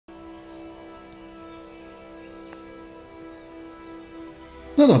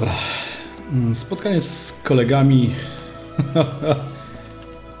No dobra. Spotkanie z kolegami.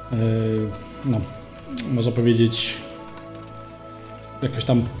 No, można powiedzieć, jakoś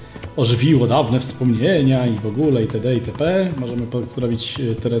tam ożywiło dawne wspomnienia i w ogóle itd. itp. Możemy pozdrowić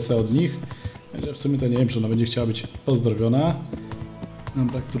Teresę od nich. W sumie to nie wiem, czy ona będzie chciała być pozdrowiona.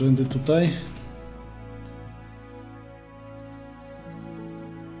 Dobra, którędy tutaj?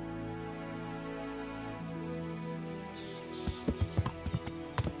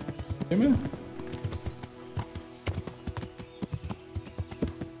 Wiemy?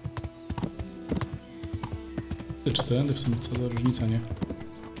 Czy tędy w sumie co za różnica, nie?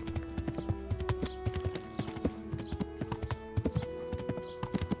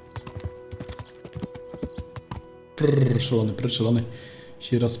 Szalony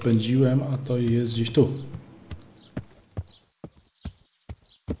się rozpędziłem, a to jest gdzieś tu.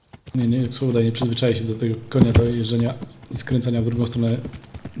 Nie, słowo nie przyzwyczaję się do tego konia, do jeżdżenia i skręcania w drugą stronę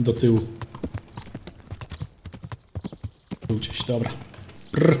do tyłu. Tu gdzieś, dobra.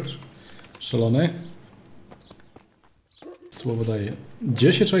 Szalony. Słowo daje.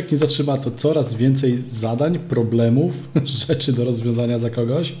 Gdzie się człowiek nie zatrzyma, to coraz więcej zadań, problemów, rzeczy do rozwiązania za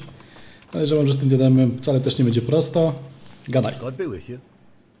kogoś. Ale że mam, że z tym diademem wcale też nie będzie prosto. Gadaj.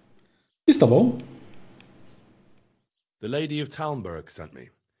 I z tobą? The Lady of Talmberg sent me.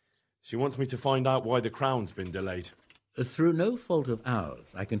 She wants me to find out why the crown's been delayed. Through no fault of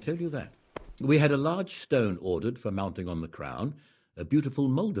ours, I can tell you that. We had a large stone ordered for mounting on the crown, a beautiful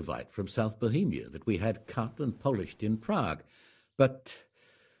moldavite from South Bohemia that we had cut and polished in Prague. But,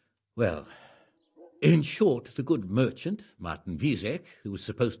 well, in short, the good merchant, Martin Wiesek, who was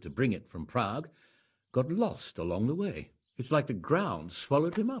supposed to bring it from Prague, got lost along the way. It's like the ground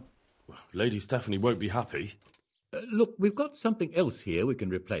swallowed him up. Well, Lady Stephanie won't be happy. Look, we've got something else here we can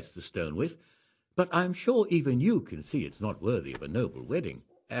replace the stone with, but I'm sure even you can see it's not worthy of a noble wedding,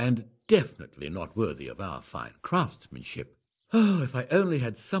 and definitely not worthy of our fine craftsmanship. Oh, if I only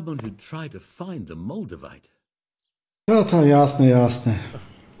had someone who'd try to find the moldavite. No to jasne, jasne.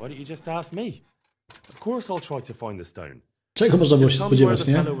 Why don't you just ask me? Of course I'll try to find the stone. Czego można było Just się tell me where spodziewać,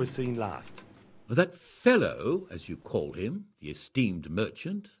 the nie? fellow was seen last. That fellow, as you call him, the esteemed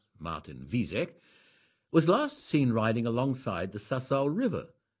merchant, Martin Wiesek, was last seen riding alongside the Sassau River,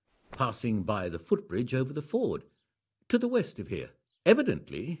 passing by the footbridge over the ford, to the west of here.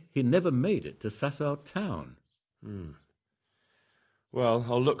 Evidently, he never made it to Sassau town. Well,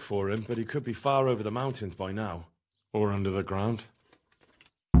 I'll look for him, but he could be far over the mountains by now. Or under the ground.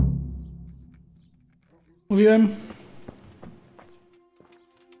 Mówiłem.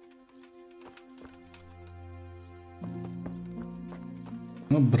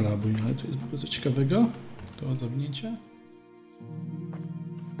 Dobra, ale tu jest w ogóle coś ciekawego. To zawinięcie.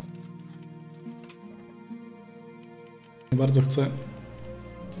 Nie bardzo chcę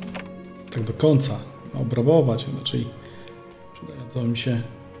tak do końca obrabować, raczej przydająco mi się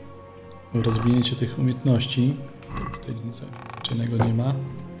rozwinięcie tych umiejętności. Tutaj nic innego nie ma.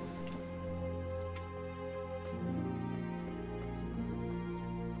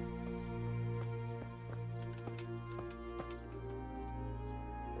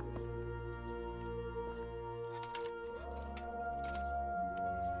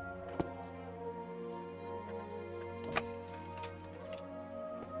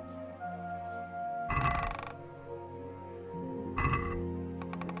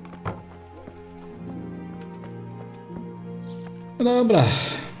 No dobra,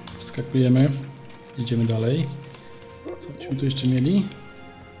 wskakujemy, idziemy dalej. Co byśmy tu jeszcze mieli?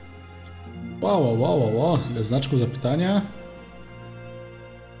 Wow, ile znaczków zapytania.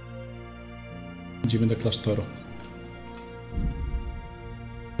 Idziemy do klasztoru.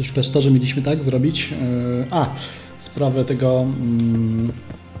 Też w klasztorze mieliśmy tak zrobić. Sprawę tego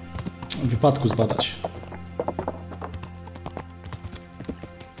wypadku zbadać.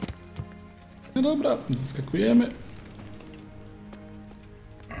 No dobra, zaskakujemy.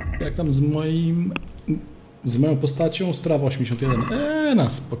 Jak tam z moją postacią? Sprawa 81. Na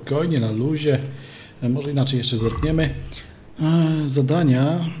spokojnie, na luzie. Może inaczej jeszcze zerkniemy.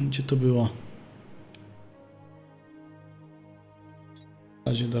 Zadania. Gdzie to było? W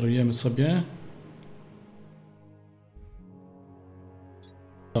razie darujemy sobie.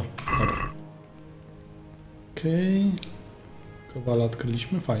 O, dobra. Okej. Kowala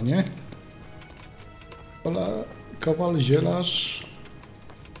odkryliśmy, fajnie. Kowal, zielarz.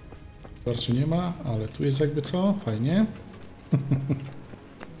 Tarczy nie ma, ale tu jest jakby co? Fajnie.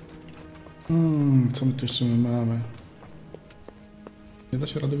 Co my tu jeszcze mamy? Nie da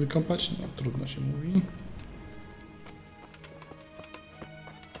się rady wykąpać? No, trudno się mówi.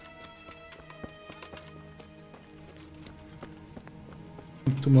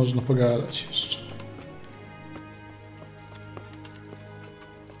 Tu można pogadać jeszcze.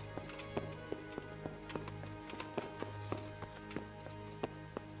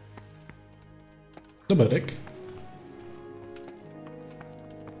 Doberek.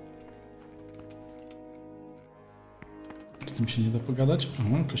 Z tym się nie da pogadać.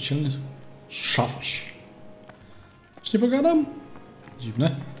 Aha, kościelny szafarz. Też nie pogadam?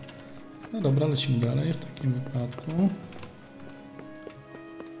 Dziwne. No dobra, lecimy dalej w takim wypadku.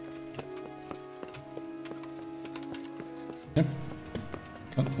 Nie?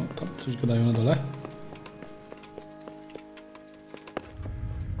 Tam coś gadają na dole.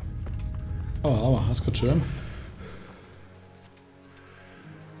 Ała, skoczyłem.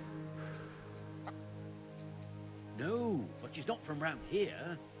 No, but she's not from round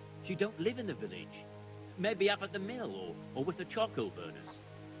here. She don't live in the village. Maybe up at the mill or with the charcoal burners.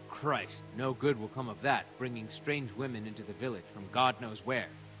 Christ, no good will come of that, bringing strange women into the village from God knows where.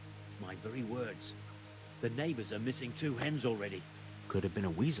 My very words. The neighbors are missing 2 hens already. Could have been a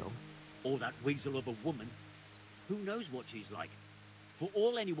weasel. Or that weasel of a woman. Who knows what she's like? For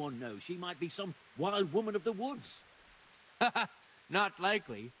all anyone knows, she might be some wild woman of the woods. Not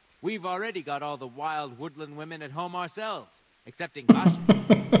likely. We've already got all the wild woodland women at home ourselves. Excepting Basha.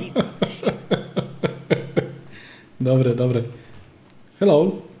 He's got shit. Dobre.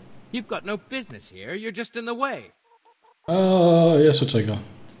 Hello. You've got no business here. You're just in the way. O, jeszcze czego?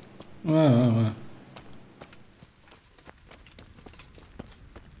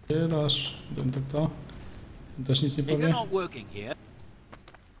 Tyraż. Ten tak to. Też nic nie If you're powie. not working here,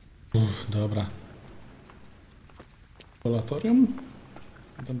 Dobra. Laboratorium.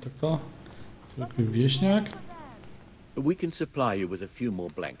 Tam tak to. Zwykły wieśniak. We can supply you with a few more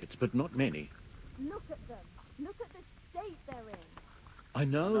blankets, but not many. Look at them. Look at the state they're in.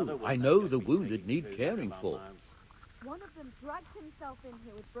 I know the wounded need caring for. One of them dragged himself in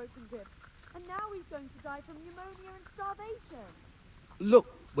here with broken ribs, and now he's going to die from pneumonia and starvation. Look,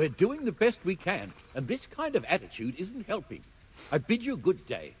 we're doing the best we can, and this kind of attitude isn't helping. I bid you good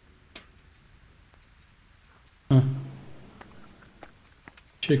day.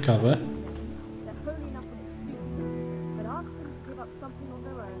 Ciekawe. They're holy enough for excuses, but ask them to give up something on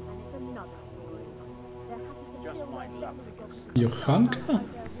their own, and it's another story. They're happy to Just kill my their luck enemies against Jochanka?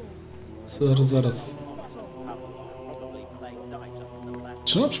 outside their walls. Zaraz. probably playing dice up in the black.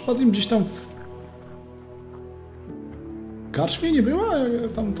 Czy na przykład im gdzieś tam w karczmie nie była?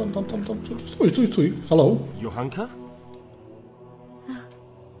 Tam. Stój. Hello? Johanka?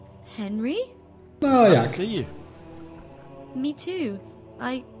 Henry? No Glad to jak? see you. Me too.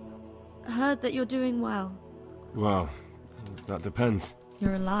 I heard that you're doing well. Well, that depends.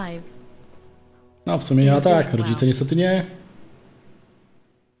 You're alive. No w sumie ja tak, rodzice niestety nie.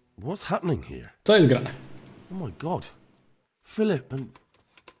 What's happening here? Co jest grane? Oh my god. Philip and...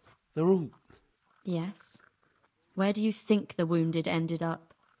 they're all... Yes. Where do you think the wounded ended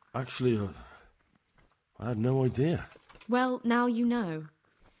up? Actually, I had no idea. Well, now you know.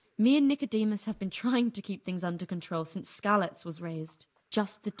 Me and Nicodemus have been trying to keep things under control since Skalitz was raised.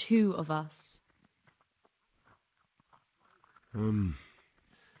 Just the 2 of us.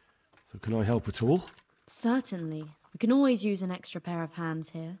 So can I help at all? Certainly. We can always use an extra pair of hands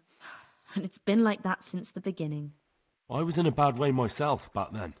here. And it's been like that since the beginning. I was in a bad way myself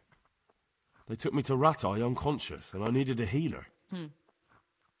back then. They took me to Ratai unconscious, and I needed a healer.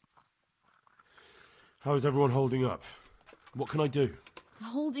 How is everyone holding up? What can I do?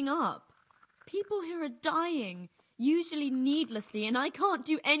 Holding up. People here are dying, usually needlessly, and I can't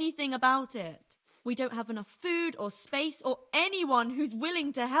do anything about it. We don't have enough food or space or anyone who's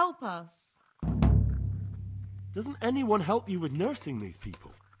willing to help us. Doesn't anyone help you with nursing these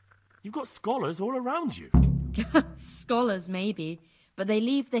people? You've got scholars all around you. Scholars, maybe, but they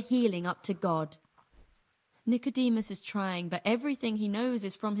leave the healing up to God. Nicodemus is trying, but everything he knows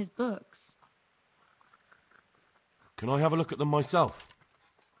is from his books. Can I have a look at them myself?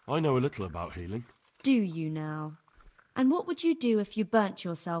 I know a little about healing. Do you now? And what would you do if you burnt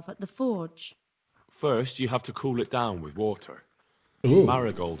yourself at the forge? First, you have to cool it down with water. Ooh.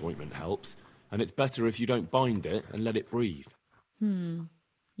 Marigold ointment helps, and it's better if you don't bind it and let it breathe.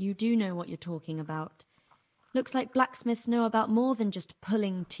 You do know what you're talking about. Looks like blacksmiths know about more than just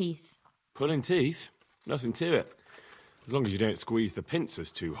pulling teeth. Pulling teeth? Nothing to it. As long as you don't squeeze the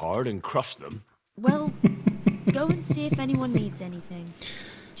pincers too hard and crush them. Well, go and see if anyone needs anything.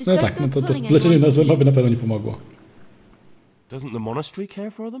 Just No don't tak, go no to pulling wleczenie na anyone's zęba by teeth. na pewno nie pomogło. Doesn't the monastery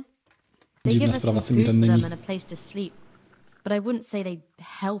care for them? They Dziwna give us sprawa some z tymi food for them rannymi. and a place to sleep. But I wouldn't say they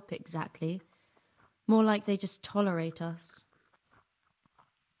help exactly. More like they just tolerate us.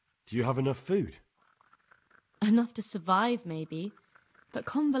 Do you have enough food? Enough to survive, maybe. but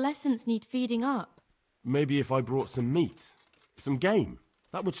convalescents need feeding up. Maybe if I brought some meat, some game,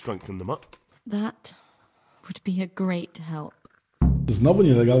 that would strengthen them up. That would be a great help. Znowu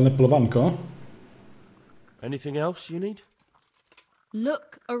nielegalne polowanko. Anything else you need?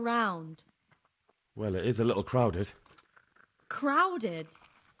 Look around. Well, it is a little crowded. Crowded?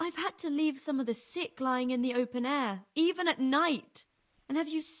 I've had to leave some of the sick lying in the open air, even at night. And have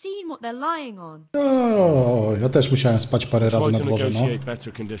you seen what they're lying on? O, ja też musiałem spać parę razy Try na to dworze, no. negotiate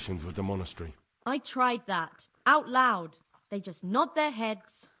better conditions with the monastery. I tried that, out loud. They just nod their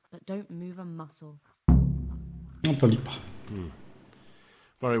heads, but don't move a muscle. No to lipa.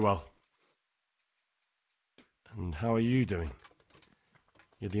 Very well. And how are you doing?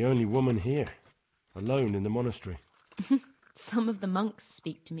 You're the only woman here, alone in the monastery. Some of the monks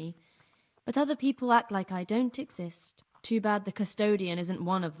speak to me, but other people act like I don't exist. Too bad the custodian isn't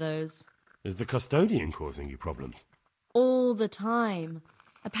one of those. Is the custodian causing you problems? All the time.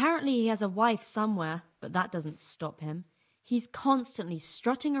 Apparently he has a wife somewhere, but that doesn't stop him. He's constantly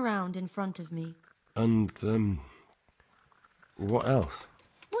strutting around in front of me. And, what else?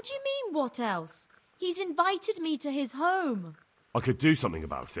 What do you mean, what else? He's invited me to his home. I could do something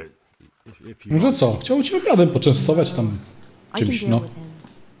about it, if you... No to co? Chciał cię obiadem poczęstować tam I can czymś, deal no. with him.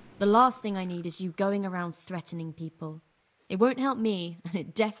 The last thing I need is you going around threatening people. It won't help me, and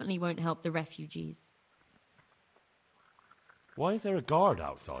it definitely won't help the refugees. Why is there a guard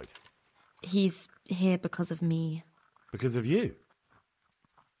outside? He's here because of me. Because of you?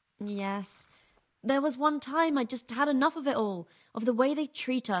 Yes. There was one time I just had enough of it all, of the way they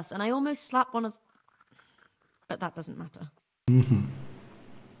treat us, and I almost slapped one of... But that doesn't matter.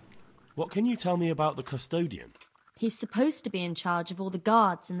 What can you tell me about the custodian? He's supposed to be in charge of all the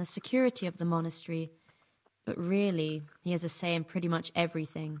guards and the security of the monastery. But really, he has a say in pretty much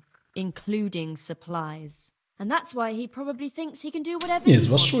everything, including supplies. And that's why he probably thinks he can do whatever he Niezła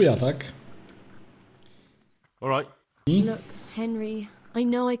wants. szuja, tak? All right. Look, Henry, I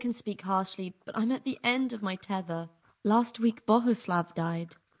know I can speak harshly, but I'm at the end of my tether. Last week Bohuslav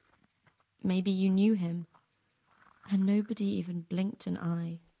died. Maybe you knew him. And nobody even blinked an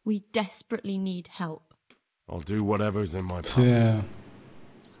eye. We desperately need help. I'll do whatever's in my power. Yeah.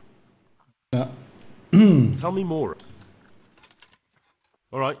 Ja. Tell me more.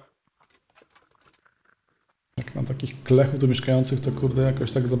 All right. Jak na takich klechów tu mieszkających, to kurde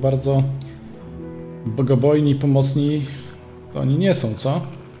jakoś tak za bardzo bogobojni, pomocni to oni nie są, co?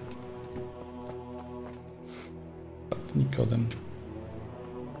 Nikodem.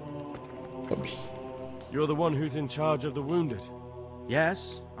 Robi. You're the one who's in charge of the wounded.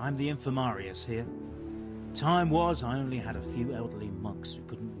 Yes, I'm the infirmarius here. Time was I only had a few elderly monks who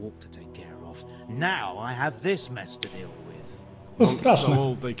couldn't walk to take care of. Now I have this mess to deal with. To Monks so straszne.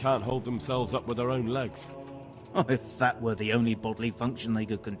 old they can't hold themselves up with their own legs. Oh, if that were the only bodily function they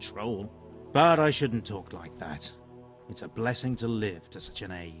could control. But I shouldn't talk like that. It's a blessing to live to such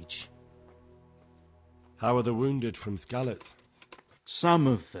an age. How are the wounded from Skalitz? Some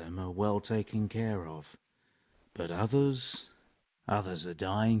of them are well taken care of. But others are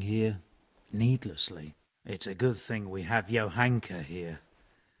dying here needlessly. It's a good thing we have Johanka here.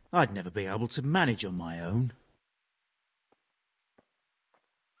 I'd never be able to manage on my own.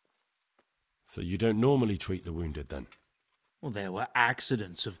 So you don't normally treat the wounded then? Well, there were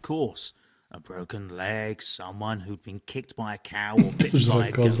accidents, of course. A broken leg, someone who'd been kicked by a cow or bitten by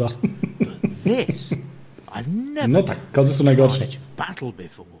a Koza. goat. But this, I've never No been tak, kozy są on the najgorsze. edge of battle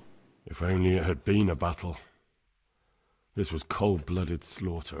before. If only it had been a battle. This was cold-blooded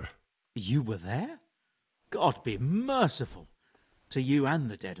slaughter. You were there? God be merciful to you and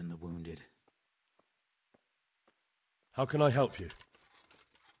the dead and the wounded. How can I help you?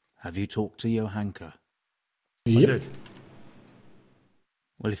 Have you talked to Johanka? I Yep. did.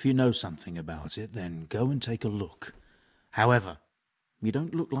 Well, if you know something about it, then go and take a look. However, you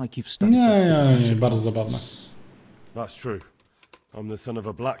don't look like you've studied Nie, bardzo zabawne. That's true. I'm the son of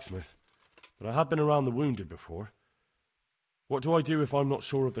a blacksmith. But I have been around the wounded before. What do I do if I'm not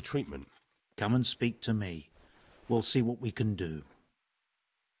sure of the treatment? Come and speak to me. We'll see what we can do.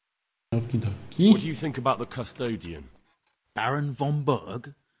 Okidoki. What do you think about the custodian? Baron von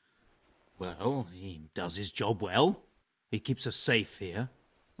Berg? Well, he does his job well. He keeps us safe here.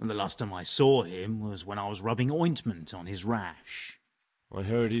 And the last time I saw him was when I was rubbing ointment on his rash. I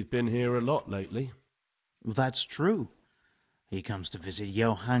heard he's been here a lot lately. That's true. He comes to visit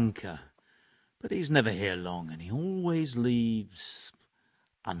Johanka. But he's never here long, and he always leaves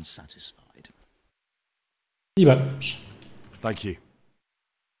unsatisfied. I bardzo dobrze. Thank you.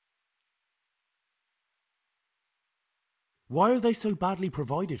 Why are they so badly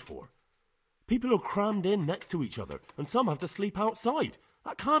provided for? People are crammed in next to each other, and some have to sleep outside.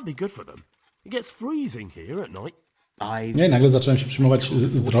 That can't be good for them. It gets freezing here at night. Nie, nagle zacząłem się przejmować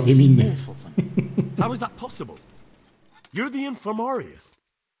zdrowiem innych. How is that possible? You're the infirmarius.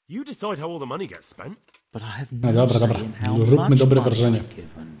 You decide how all the money gets spent. But I have No no dobra. say in how Róbmy much dobre money wrażenie. I've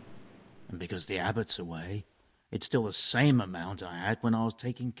given. And because the abbot's away, it's still the same amount I had when I was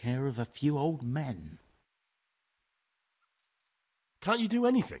taking care of a few old men. Can't you do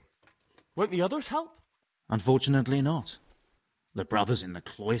anything? Won't the others help? Unfortunately not. The brothers in the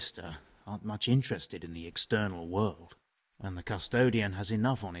cloister aren't much interested in the external world, and the custodian has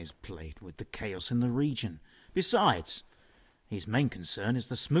enough on his plate with the chaos in the region. Besides, his main concern is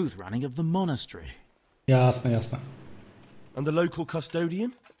the smooth running of the monastery. Jasne, jasne. And the local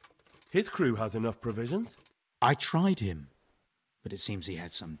custodian? His crew has enough provisions. I tried him, but it seems he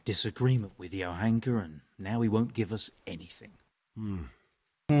had some disagreement with Johanka, and now he won't give us anything.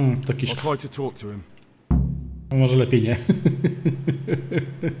 Taki I'll try to talk to him. może lepiej nie.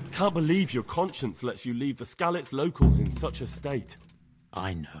 Can't believe your conscience lets you leave the Skalitz locals in such a state.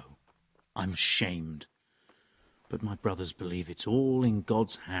 I know. I'm shamed. But my brothers believe it's all in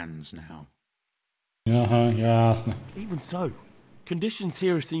God's hands now. Aha, jasne. Even so, conditions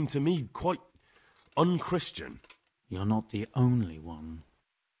here seem to me quite un-Christian. You're not the only one.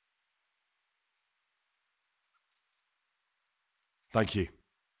 Thank you.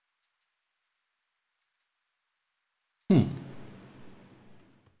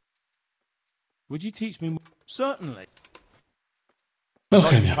 Would you teach me? Certainly.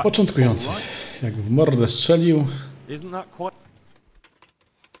 Alchemia, początkujący. Jak w mordę strzelił. Isn't that quite?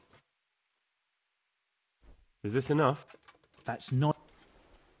 Is this enough? That's not...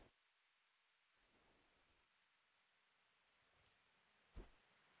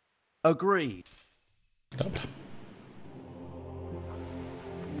 Agreed. Dobra.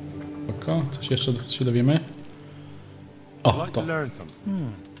 Spoko. Coś jeszcze się dowiemy? I'd O, like to to. learn some.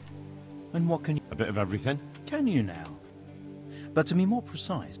 And what can you... A bit of everything. Can you now? But to be more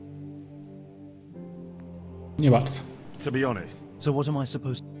precise... Nie bardzo. To be honest. So what am I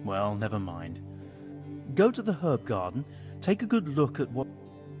supposed... Well, never mind. Go to the herb garden, take a good look at what...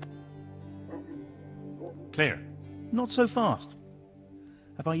 Clear. Not so fast.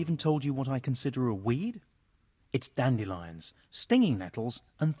 Have I even told you what I consider a weed? It's dandelions, stinging nettles,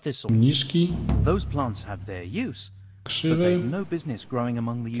 and thistles. Mniszki, Those plants have their use, but krzywy. they've no business growing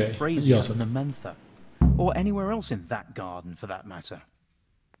among the Okay, euphrasia idiosyt. and the mentha, or anywhere else in that garden for that matter.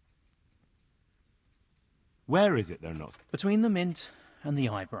 Where is it they're not? Between the mint and the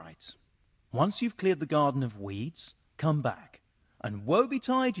eyebrights. Once you've cleared the garden of weeds, come back, and woe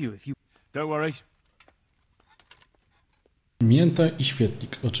betide you if you... Don't worry. Mięta i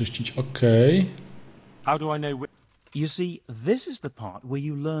świetlik oczyścić. Okej. How do I know? You see, this is the part where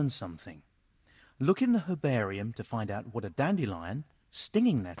you learn something. Look in the herbarium to find out what a dandelion,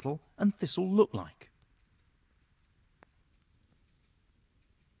 stinging nettle, and thistle look like.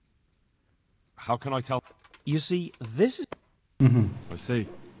 How can I tell? You see, this is... I see.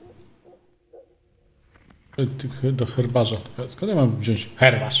 Do herbarza. Skąd ja mam wziąć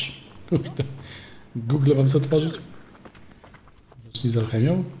herbarz? Kurde. Google mam zatworzyć? Zacznij z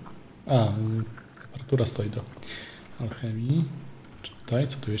alchemią. A, aparatura stoi do alchemii. Czytaj,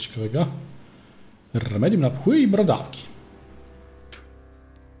 co tu jest ciekawego? Remedium na pchły i brodawki.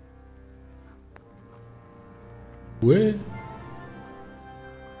 Pchły.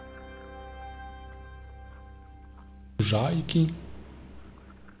 Żajki.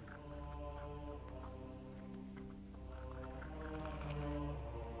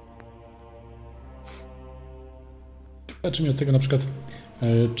 Czy mi od tego na przykład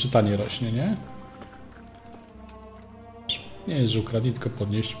czytanie rośnie, nie? Nie jest, że ukradli, tylko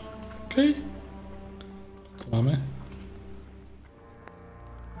podnieść. Okej. Co mamy?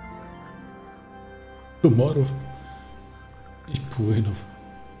 Tumorów i płynów.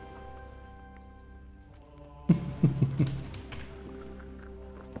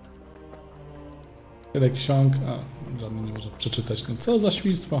 Tyle ksiąg. A, żadny nie może przeczytać. No co za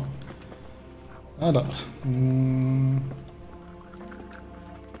świństwo. No dobra.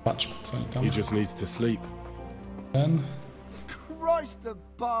 Patrzmy, co oni tam. He just needs to sleep. Ten. Christ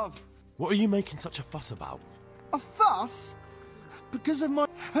above! What are you making such a fuss about? A fuss? Because of my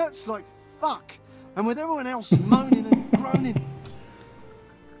hurts like fuck, and with everyone else moaning and groaning.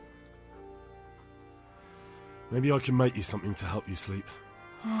 Maybe I can make you something to help you sleep.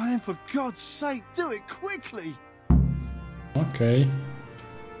 Oh, then for God's sake, do it quickly! Okej.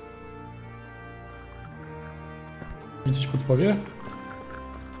 Mi coś podpowie?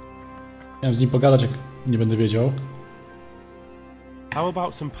 Miałem z nim pogadać, jak nie będę wiedział. How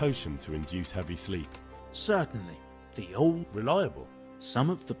about some potion to induce heavy sleep? Certainly. The old... Reliable. Some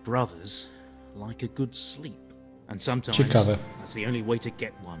of the brothers like a good sleep. And sometimes Ciekawe. that's the only way to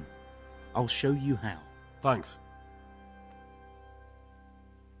get one. I'll show you how. Thanks.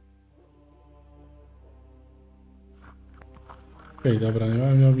 Okej, dobra,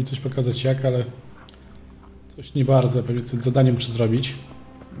 miał mi coś pokazać jak, ale coś nie bardzo, pewnie to zadanie muszę zrobić.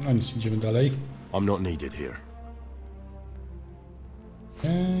 No nic, idziemy dalej. I'm not needed here.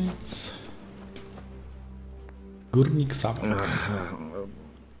 Więc... Górnik sam.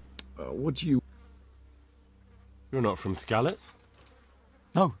 What do you... You're not from Skalitz?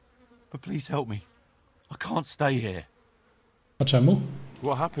 No, but please help me. I can't stay here. A czemu?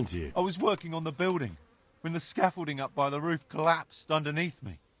 What happened to you? I was working on the building when the scaffolding up by the roof collapsed underneath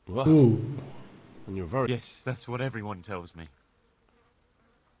me. What? Uuu. And you're very... Yes, that's what everyone tells me.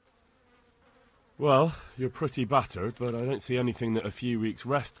 Well, you're pretty battered, but I don't see anything that a few weeks'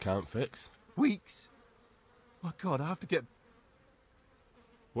 rest can't fix. Weeks? My God, I have to get...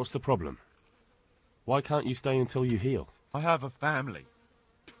 What's the problem? Why can't you stay until you heal? I have a family.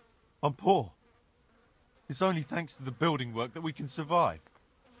 I'm poor. It's only thanks to the building work that we can survive.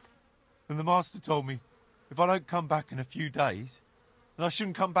 And the master told me if I don't come back in a few days, then I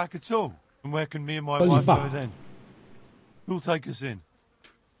shouldn't come back at all. And where can me and my wife go then? Who'll take us in?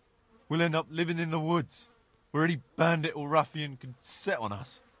 We'll end up living in the woods, where any bandit or ruffian can set on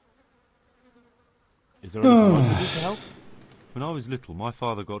us. Is there anything I can do to help? When I was little, my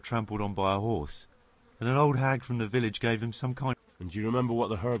father got trampled on by a horse, and an old hag from the village gave him some kind... And do you remember what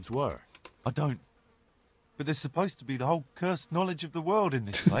the herbs were? I don't. But there's supposed to be the whole cursed knowledge of the world in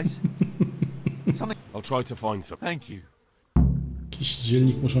this place. Something... I'll try to find some. Thank you. Jakiś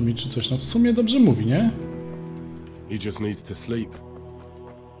dzielnik muszą mieć czy coś. No w sumie dobrze mówi, nie? He just needs to sleep.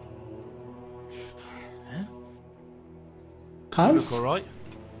 Hans? Look all right?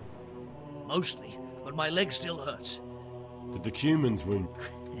 Mostly, but my leg still hurts. Did the Cuman's wound?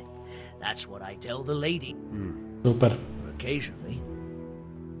 That's what I tell the lady. Super. Occasionally,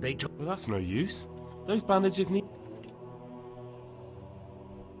 they took... Well, that's no use. Those bandages need...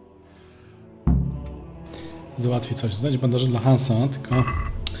 Załatwię coś. Znajdź bandaże dla Hansa, tylko...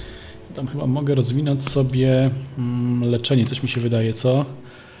 Tam chyba mogę rozwinąć sobie leczenie, coś mi się wydaje, co?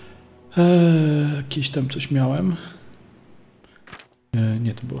 Jakieś tam coś miałem.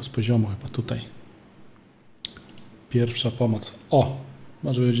 Nie, to było z poziomu chyba tutaj. Pierwsza pomoc. O!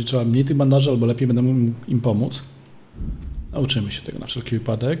 Może będzie trzeba mniej tych bandaży, albo lepiej będę mógł im pomóc. Nauczymy się tego na wszelki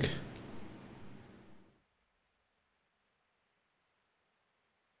wypadek.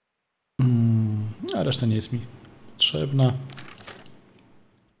 A reszta nie jest mi potrzebna.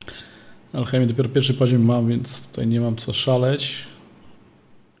 Alchemię dopiero pierwszy poziom mam, więc tutaj nie mam co szaleć.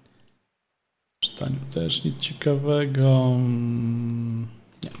 W czytaniu też nic ciekawego.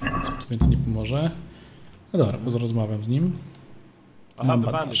 Nie, co tu więcej nie pomoże. No dobra, rozmawiam z nim. Mam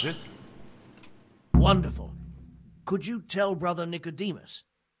bandaż. Wonderful. Could you tell brother Nicodemus?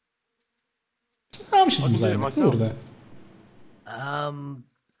 Mam się tym zajmę, kurde.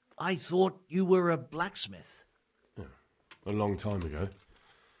 I thought you were a blacksmith. A long time ago.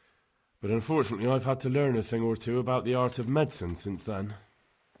 But unfortunately, I've had to learn a thing or two about the art of medicine since then.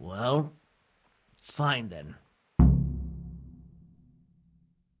 Well, fine then.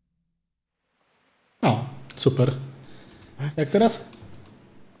 O, super. Jak teraz?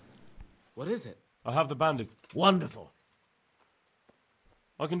 What is it? I have the bandage. Wonderful.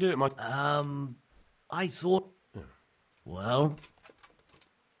 I can do it, my... I thought... Well...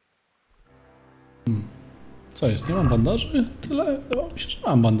 Co jest? Nie mam bandaży? Tyle? Wydawało mi się, że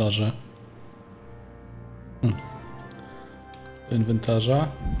mam bandaże. Do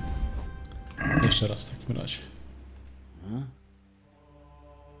inwentarza. Jeszcze raz w takim razie.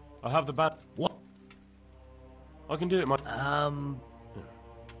 I have the band... What? I can do it, my...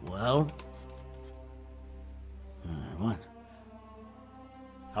 Well... What?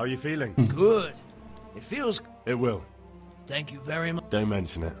 How are you feeling? Good. It feels... It will. Thank you very much. Don't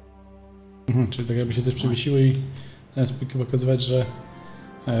mention it. Czyli tak jakby się coś przywiesiło i zamiast pokazywać, że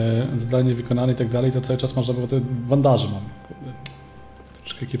zadanie wykonane i tak dalej, to cały czas można było te bandaże mam. Kurde.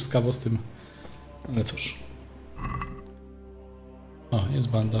 Troszkę kiepskawo z tym, ale cóż. O, jest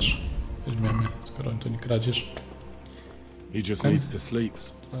bandaż. Weźmiemy, skoro to nie kradzież. He just needs to sleep.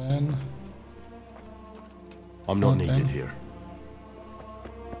 Ten. I'm not needed here.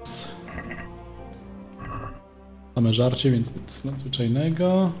 Same żarcie, więc nic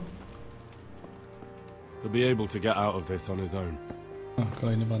nadzwyczajnego. He'll be able to get out of this on his own. O,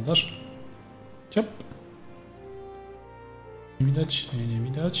 kolejny bandaż. Ciop. Nie widać? Nie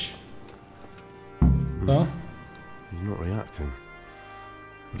widać. Co? He's not reacting.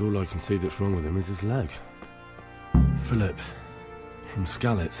 But all I can see that's wrong with him is his leg. Philip, from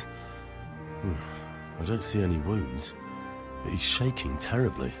Skalitz. I don't see any wounds, but he's shaking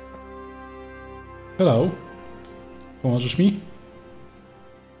terribly. Hello. Pomożesz mi?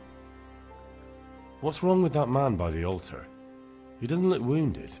 What's wrong with that man by the altar? He doesn't look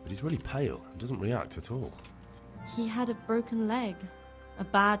wounded, but he's really pale and doesn't react at all. He had a broken leg. A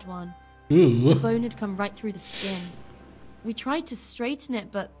bad one. Ooh. The bone had come right through the skin. We tried to straighten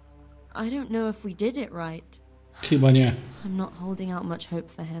it, but I don't know if we did it right. Chyba nie. I'm not holding out much hope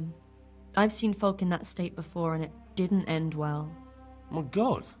for him. I've seen folk in that state before, and it didn't end well. My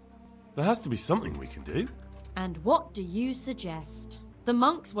God, there has to be something we can do. And what do you suggest? The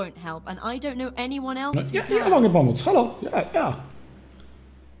monks won't help, and I don't know anyone else who Ja can. mogę pomóc. Halo, ja.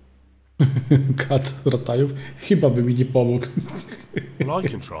 Kat Rotajów chyba by mi nie pomógł. Well, I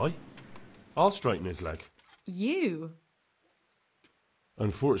can try. I'll straighten his leg. You?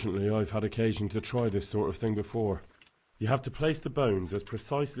 Unfortunately, I've had occasion to try this sort of thing before. You have to place the bones as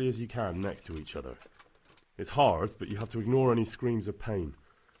precisely as you can next to each other. It's hard, but you have to ignore any screams of pain.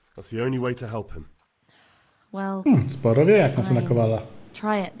 That's the only way to help him. Well, Sporo wie jak na syna Kowala.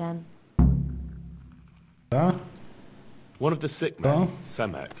 try it then. Ja? One of the sick men,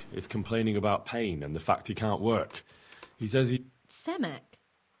 Semek, is complaining about pain and the fact he can't work. He says he... Semek?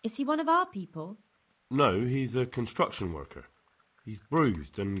 Is he one of our people? No, he's a construction worker. He's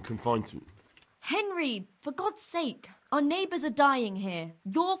bruised and confined to... Henry, for God's sake, our neighbours are dying here.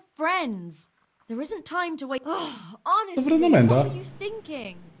 Your friends. There isn't time to wait. Honestly, Dobra nomenda. what are you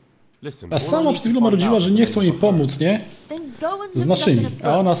thinking? Listen, A sama przed chwilą marudziła, że nie chcą jej pomóc, nie? Then go and Z look it up in naszymi, a a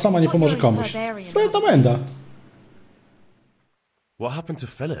book. ona sama nie What pomoże you're a komuś. barbarian. Fredamenda. What happened to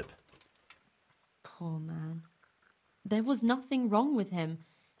Philip? Poor man. There was nothing wrong with him,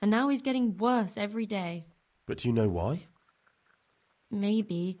 and now he's getting worse every day. But do you know why?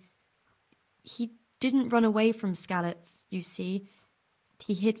 Maybe. He didn't run away from Skalitz, you see.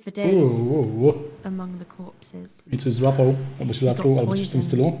 He hid for days among the corpses. I coś złapał, albo się zatruł, albo coś w tym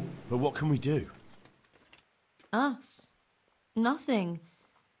stylu. But what can we do? Us? Nothing.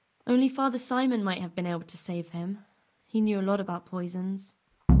 Only Father Simon might have been able to save him. He knew a lot about poisons.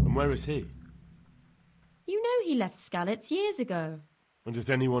 And where is he? You know he left Skalitz years ago. And does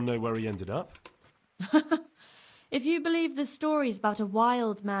anyone know where he ended up? If you believe the stories about a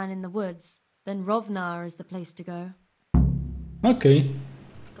wild man in the woods, then Rovnar is the place to go. Okej.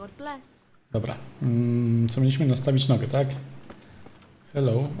 God bless. Dobra. Co mieliśmy? Nastawić nogę, tak?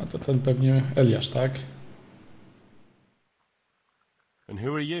 Hello. A to ten pewnie Eliasz, tak? And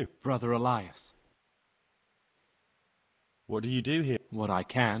who are you? Brother Elias. What do you do here? What I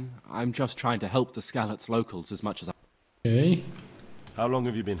can. I'm just trying to help the Skalitz locals as much as I... Okej. How long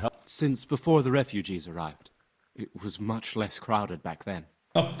have you been helping? Since before the refugees arrived. It was much less crowded back then.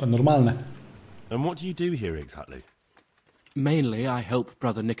 O, to normalne. And what do you do here exactly? Mainly, I help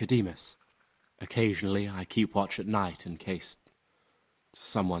Brother Nicodemus. Occasionally, I keep watch at night in case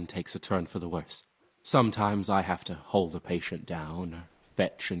someone takes a turn for the worse. Sometimes I have to hold a patient down or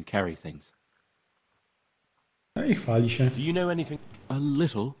fetch and carry things. I chwali się. Do you know anything? A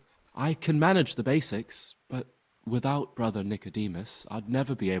little. I can manage the basics, but without Brother Nicodemus, I'd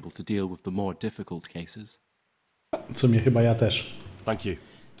never be able to deal with the more difficult cases. W sumie chyba ja też. Thank you.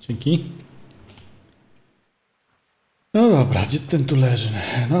 Dzięki. No dobra, gdzie ten tu leży?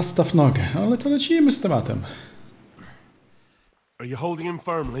 Nastaw nogę, ale to lecimy z tematem. Are you holding him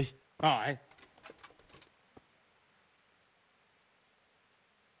firmly? Aye.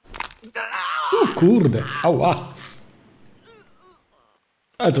 O kurde, ała.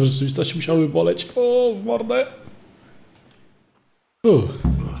 Ale to w rzeczywistości musiałoby boleć. O, w mordę.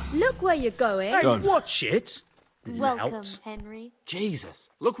 Look where you're going. Hey, what shit? Welcome, Lout. Henry. Jesus,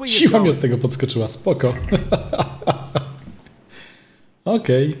 look where you're Siła mi going. od tego podskoczyła, spoko.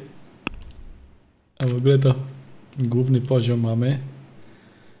 Okej. A w ogóle to główny poziom mamy.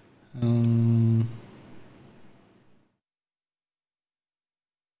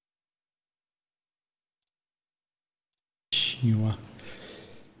 Siła.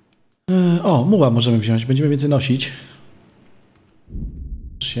 O, muła możemy wziąć, będziemy więcej nosić.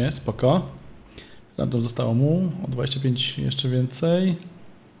 Spoko. Random zostało mu, o 25 jeszcze więcej.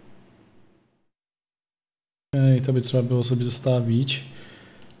 Okej, to by trzeba było sobie zostawić.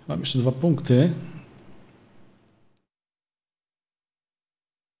 Mam jeszcze 2 punkty.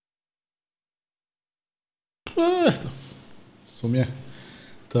 To w sumie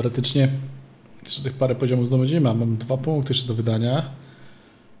teoretycznie jeszcze tych parę poziomów zdobędziemy. Mam 2 punkty jeszcze do wydania.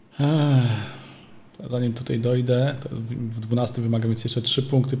 Zanim tutaj dojdę, to w 12 wymaga, więc jeszcze 3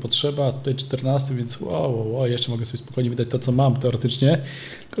 punkty potrzeba, a tutaj 14, więc jeszcze mogę sobie spokojnie wydać to, co mam teoretycznie.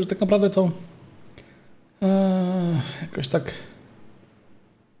 Tylko, że tak naprawdę to jakoś tak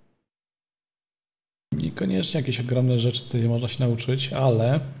niekoniecznie jakieś ogromne rzeczy tutaj można się nauczyć,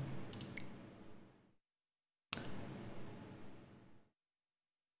 ale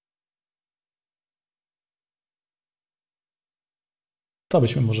to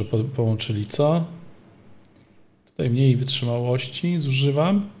byśmy może połączyli, co? Tutaj mniej wytrzymałości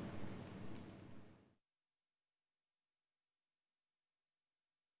zużywam.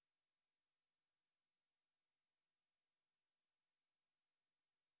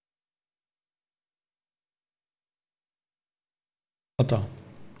 Oto.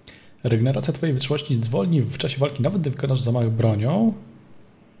 Regeneracja twojej wytrzymałości zwolni w czasie walki, nawet gdy wykonasz zamach bronią.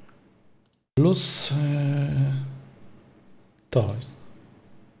 Plus to.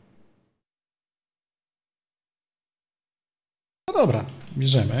 No dobra,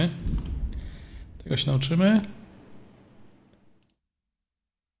 bierzemy. Tego się nauczymy.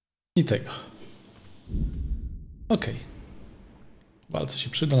 I tego. Ok. W walce się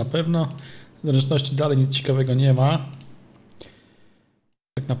przyda na pewno. Zręczności dalej nic ciekawego nie ma.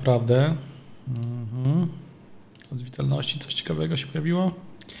 Tak naprawdę. Z witalności coś ciekawego się pojawiło?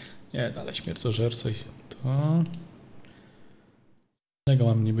 Nie, dalej śmiercożerca i to. Tego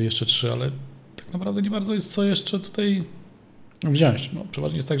mam niby jeszcze 3, ale tak naprawdę nie bardzo jest co jeszcze tutaj wziąć. No,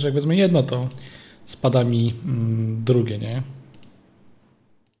 przeważnie jest tak, że jak wezmę jedno, to spada mi drugie, nie?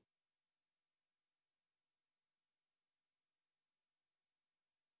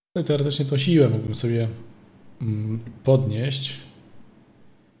 No i teoretycznie tą siłę mógłbym sobie podnieść.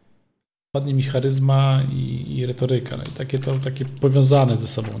 Padnie mi charyzma i retoryka. No i takie powiązane ze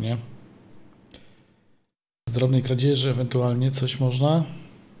sobą, nie? Z drobnej kradzieży ewentualnie coś można.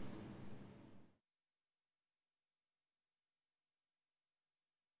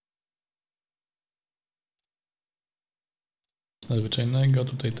 Z nadzwyczajnego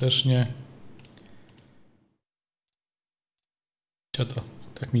tutaj też nie. To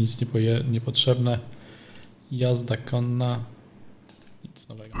tak mi nic niepotrzebne. Jazda konna. Nic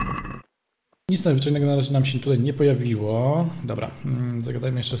nowego. Nic nadzwyczajnego na razie nam się tutaj nie pojawiło. Dobra,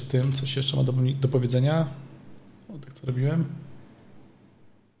 zagadajmy jeszcze z tym, coś jeszcze ma do powiedzenia. O, tak co robiłem.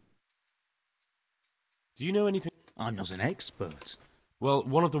 Do you know anything? I'm not an expert. Well,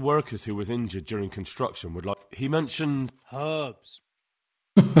 one of the workers who was injured during construction would like... He mentioned... Herbs.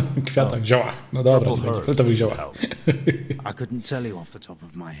 Kwiatach, ziołach. No dobra, fioletowych ziołach. I couldn't tell you off the top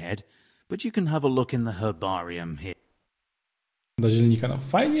of my head, but you can have a look in the herbarium here. Do zielnika, no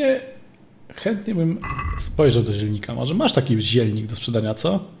fajnie. Chętnie bym spojrzał do zielnika. Może masz taki zielnik do sprzedania,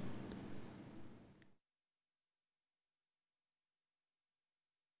 co?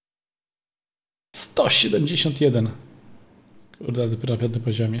 $171. Kurde, dopiero na 5.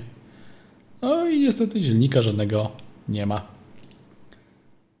 poziomie. No i niestety zielnika żadnego nie ma.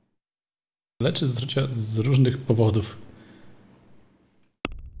 Leczy zatrucia z różnych powodów.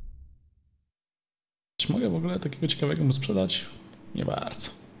 Czy mogę w ogóle takiego ciekawego mu sprzedać? Nie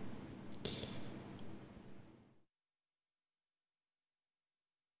bardzo.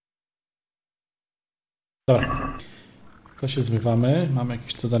 Dobra. To się zmywamy. Mamy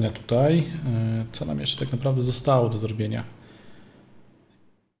jakieś zadania tutaj. Co nam jeszcze tak naprawdę zostało do zrobienia?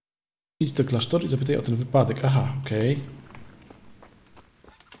 Idź do klasztoru i zapytaj o ten wypadek. Aha, okej.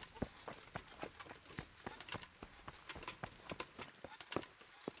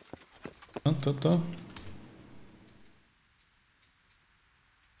 No to.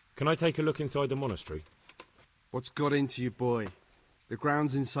 Can I take a look inside the monastery? What's got into you, boy? The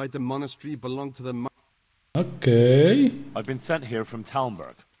grounds inside the monastery belong to the... Okej. I've been sent here from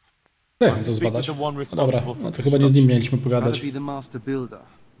Talmberg. Tak, to zbadać. Dobra, no to chyba nie z nim mieliśmy pogadać. Gotta be the master builder.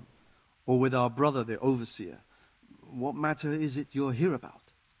 Or with our brother, the overseer. What matter is it you're here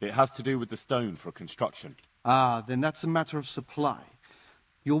about? It has to do with the stone for construction. Ah, then that's a matter of supply.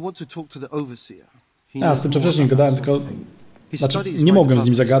 You'll want to talk to the overseer. Z tym wcześniej gadałem, tylko... Znaczy, nie mogłem z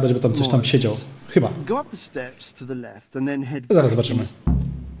nim zagadać, bo tam coś tam siedział. Chyba. Zaraz zobaczymy.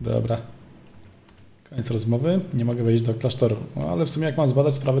 Dobra. Koniec rozmowy. Nie mogę wejść do klasztoru. No, ale w sumie jak mam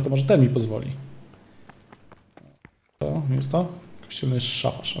zbadać sprawę, to może ten mi pozwoli. To jest to? Kościelny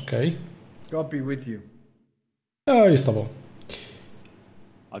szafarz, okej. God be with you. No i z tobą.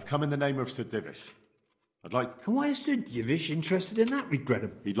 I've come in the name of Sir Divish. I'd like... And why is Sir Divish interested in that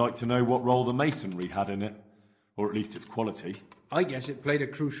regrettably? He'd like to know what role the masonry had in it. Or at least its quality. I guess it played a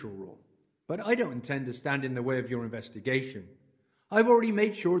crucial role. But I don't intend to stand in the way of your investigation. I've already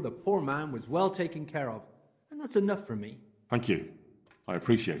made sure the poor man was well taken care of. And that's enough for me. Thank you. I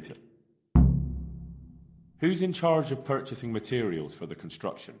appreciate it. Who's in charge of purchasing materials for the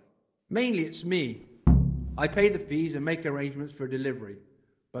construction? Mainly it's me. I pay the fees and make arrangements for delivery,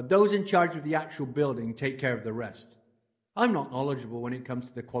 but those in charge of the actual building take care of the rest. I'm not knowledgeable when it comes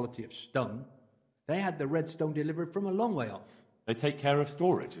to the quality of stone. They had the red stone delivered from a long way off. They take care of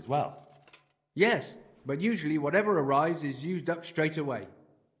storage as well? Yes, but usually whatever arrives is used up straight away.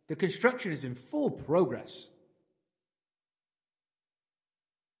 The construction is in full progress.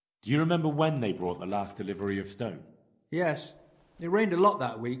 Do you remember when they brought the last delivery of stone? Yes. It rained a lot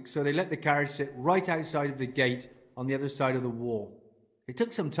that week, so they let the carriage sit right outside of the gate on the other side of the wall. It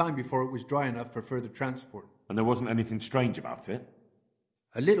took some time before it was dry enough for further transport. And there wasn't anything strange about it?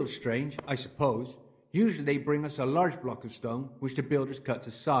 A little strange, I suppose. Usually they bring us a large block of stone, which the builders cut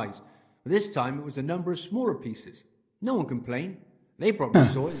to size. But this time it was a number of smaller pieces. No one complained. They probably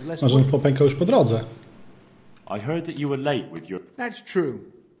saw it as less Może work. popękał już po drodze. I heard that you were late with your... That's true.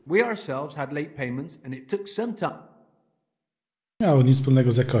 We ourselves had late payments and it took some time. Miało nic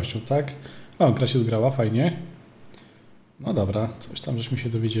wspólnego z jakością, tak? O, gra się zgrała, fajnie. No dobra, coś tam żeśmy się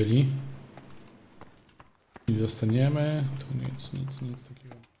dowiedzieli. I dostaniemy. Tu nic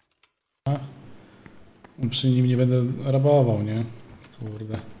takiego. Przy nim nie będę rabował, nie?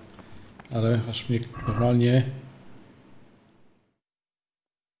 Kurde. Ale aż mnie normalnie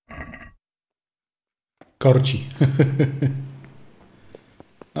korci.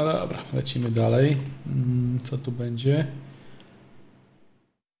 No dobra, lecimy dalej. Co tu będzie?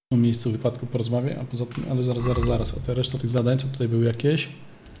 O miejscu wypadku porozmawiam, a poza tym, ale zaraz. O te reszta tych zadań, co tutaj były jakieś?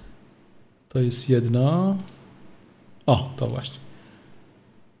 To jest jedno. O, to właśnie.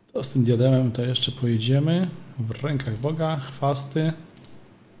 To z tym diademem to jeszcze pojedziemy. W rękach Boga, chwasty.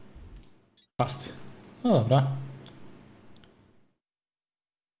 No dobra.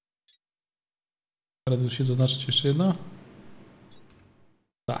 Ale tu się zaznaczyć jeszcze jedno?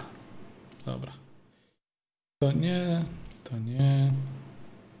 Tak. Dobra. To nie.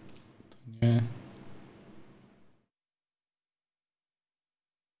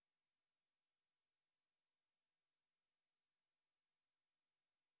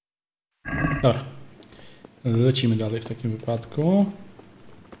 Dobra. Lecimy dalej w takim wypadku.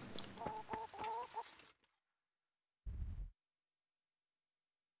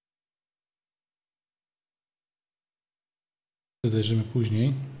 Zajrzymy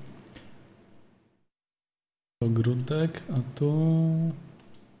później. Ogródek, a tu...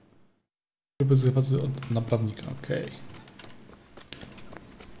 Bez od naprawnika, ok.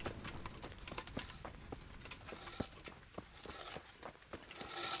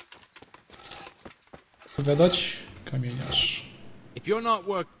 Powiadać? Kamieniarz.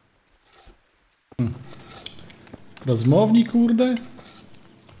 Rozmownik, kurde?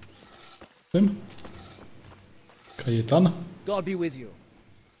 Tym? Kajetan? God be with you.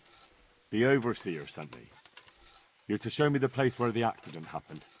 The Overseer sent me. You're to show me the place where the accident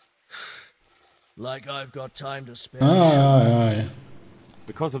happened. Like I've got time to spare. Aye.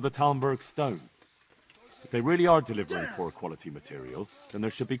 Because of the Talmberg stone. If they really are delivering poor quality material, then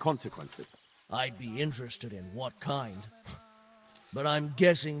there should be consequences. I'd be interested in what kind. But I'm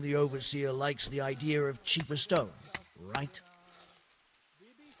guessing the Overseer likes the idea of cheaper stone, right?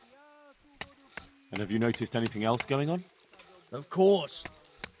 And have you noticed anything else going on? Of course.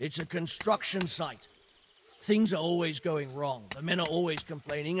 It's a construction site. Things are always going wrong. The men are always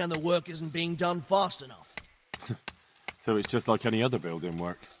complaining and the work isn't being done fast enough. So it's just like any other building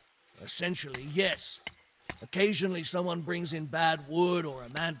work? Essentially, yes. Occasionally someone brings in bad wood or a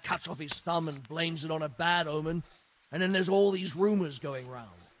man cuts off his thumb and blames it on a bad omen. And then there's all these rumors going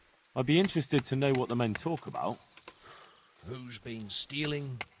round. I'd be interested to know what the men talk about. Who's been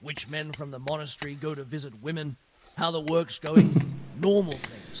stealing, which men from the monastery go to visit women, how the work's going, normal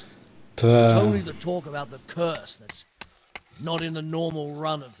things. It's only the talk about the curse that's not in the normal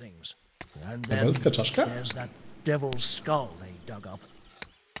run of things. And then there's that devil's skull they dug up.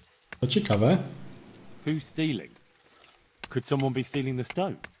 To ciekawe. Who's stealing? Could someone be stealing the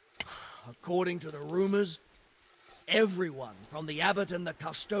stone? According to the rumors, everyone, from the abbot and the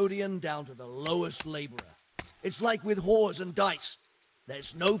custodian down to the lowest laborer. It's like with whores and dice.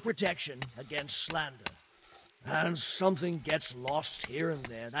 There's no protection against slander. And something gets lost here and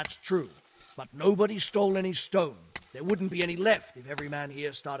there, that's true. But nobody stole any stone. There wouldn't be any left if every man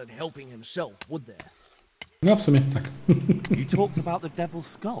here started helping himself, would there? No, w sumie tak. You talked about the devil's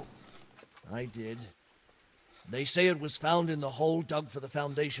skull. I did. They say it was found in the hole dug for the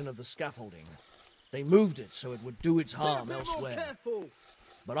foundation of the scaffolding. They moved it so it would do its harm elsewhere.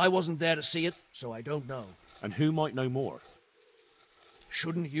 But I wasn't there to see it, so I don't know. And who might know more?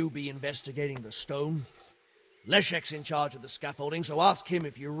 Shouldn't you be investigating the stone? Leszek's in charge of the scaffolding, so ask him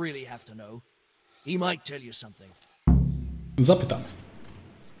if you really have to know. He might tell you something. Zapytamy.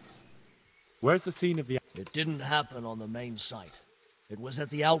 Where's the scene of the... It didn't happen on the main site. It was at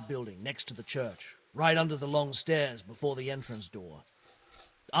the outbuilding next to the church, right under the long stairs before the entrance door.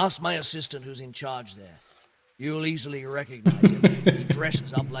 Ask my assistant who's in charge there. You'll easily recognize him. He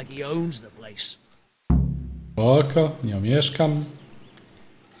dresses up like he owns the place. Oko, nie omieszkam.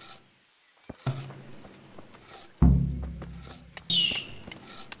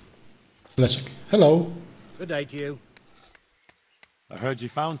 Leszek, hello. Good day to you. I heard you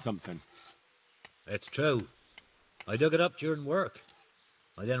found something. It's true. I dug it up during work.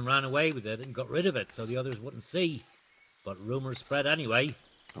 I then ran away with it and got rid of it so the others wouldn't see. But rumours spread anyway.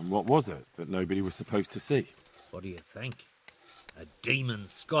 And what was it that nobody was supposed to see? What do you think? A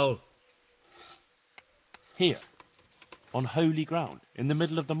demon's skull. Here, on holy ground, in the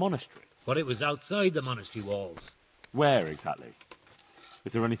middle of the monastery. But it was outside the monastery walls. Where exactly?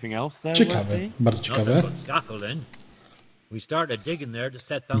 Is there anything else there? Ciekawe, bardzo ciekawe. Nothing but scaffolding. We started digging there to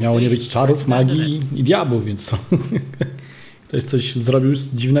set foundations. Miało nie być czarów, magii i diabłów, więc to... Ktoś coś zrobił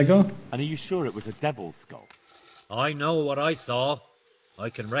dziwnego? And are you sure it was a devil's skull? I know what I saw.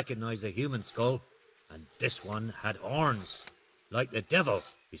 I can recognize a human skull. And this one had horns. Like the devil,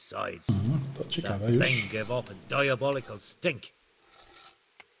 besides. To ciekawe that już. thing gave off a diabolical stink.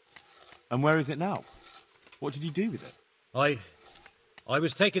 And where is it now? What did you do with it? I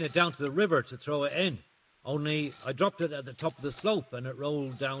was taking it down to the river to throw it in. Only I dropped it at the top of the slope and it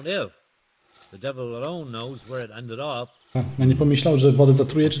rolled downhill. The devil alone knows where it ended up. Ja nie pomyślał, że wodę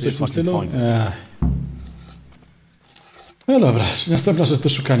zatruje czy coś w tym stylu? No dobra, następna rzecz do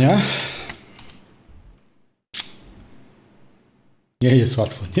szukania. Nie jest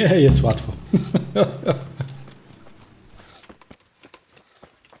łatwo, nie jest łatwo.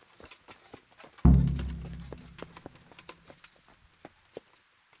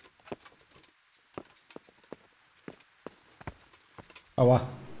 Ała,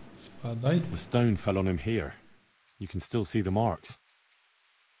 spadaj. The stone fell on him here. You can still see the marks.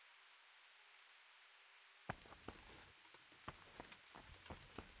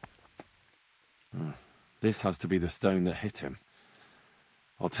 This has to be the stone that hit him.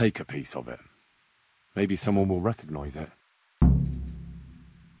 I'll take a piece of it. Maybe someone will recognize it.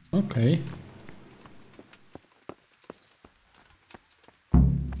 Okay.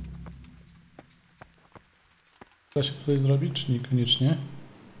 Da się tutaj zrobić, czy niekoniecznie?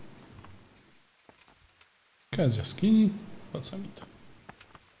 Jaka z jaskini? Po co mi to?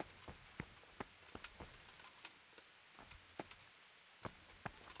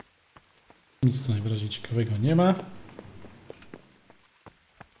 Nic tu najwyraźniej ciekawego nie ma.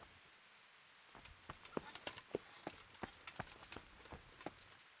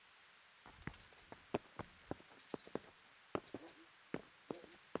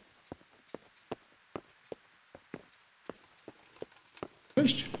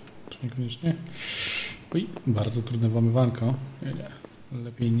 Wejść? Czy niekoniecznie? Oj, bardzo trudne włamywanko. Nie.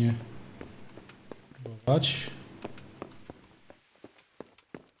 Lepiej nie próbować.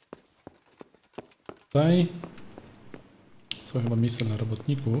 Tutaj są chyba miejsca dla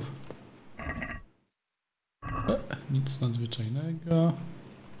robotników. Nic nadzwyczajnego.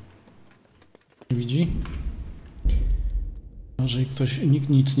 Nie widzi? Może ktoś, nikt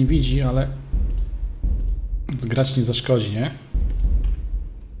nic nie widzi, ale grać nie zaszkodzi, nie?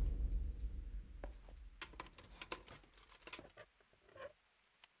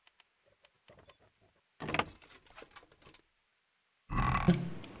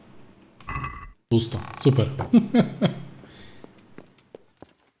 Pusto, super.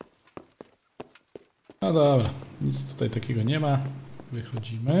 No dobra, nic tutaj takiego nie ma.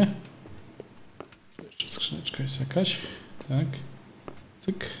 Wychodzimy. Jeszcze skrzyneczka jest jakaś. Tak.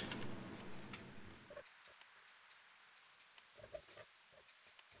 Cyk.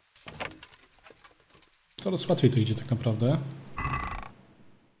 Coraz łatwiej to idzie tak naprawdę.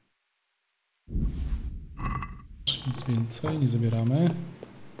 Nic więcej nie zabieramy.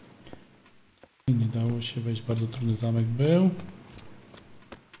 Nie dało się wejść, bardzo trudny zamek był.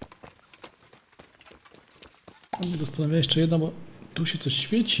 Mnie zastanawia jeszcze jedno, bo tu się coś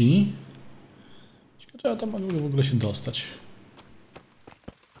świeci. Ciekawe, ja tam mogę w ogóle się dostać.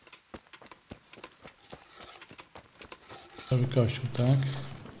 Cały kościół, tak?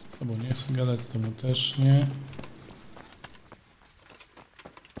 Z tobą nie chcę gadać, z tobą też nie.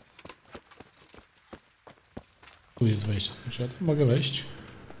 Tu jest wejście, czy ja tam mogę wejść?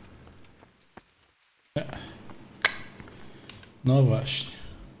 Nie. No właśnie.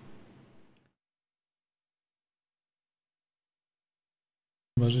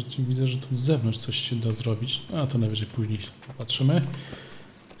 Chyba, że widzę, że tu z zewnątrz coś się da zrobić. A to najwyżej później popatrzymy.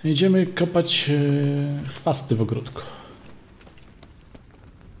 Idziemy kopać chwasty w ogródku.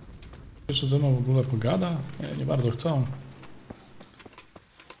 Jeszcze ze mną w ogóle pogada? Nie bardzo chcą.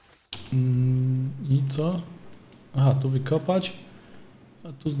 I co? Aha, tu wykopać.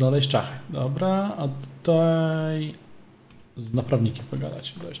 A tu znaleźć czachy. Dobra, a tutaj z naprawnikiem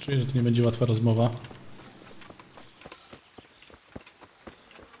pogadać. Bo czuję, że to nie będzie łatwa rozmowa.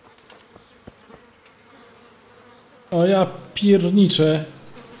 O ja pierniczę.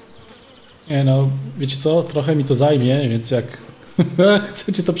 Nie no, wiecie co? Trochę mi to zajmie, więc jak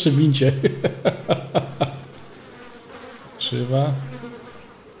chcecie to przewincie. Krzywa.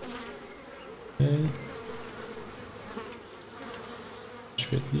 Okay.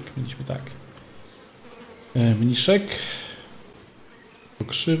 Świetlik, mieliśmy tak. Mniszek.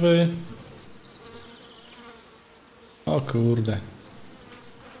 Pokrzywy. O kurde.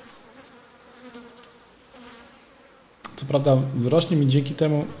 Co prawda wzrośnie mi dzięki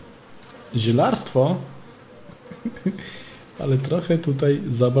temu zielarstwo, ale trochę tutaj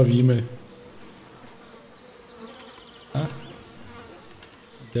zabawimy.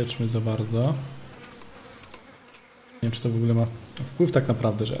 Deczmy za bardzo. Nie wiem, czy to w ogóle ma wpływ tak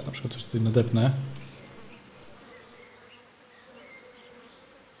naprawdę, że ja na przykład coś tutaj nadepnę.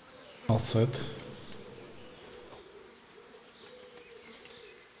 Offset.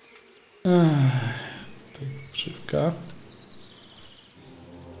 Tutaj krzywka.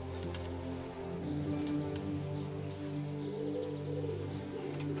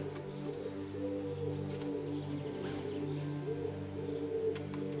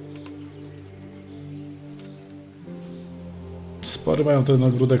 Spory mają ten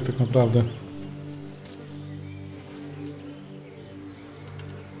ogródek tak naprawdę.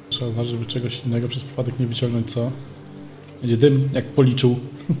 Trzeba uważać, żeby czegoś innego przez przypadek nie wyciągnąć, co? Będzie dym, jak policzył.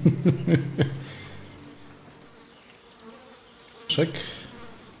 Czek.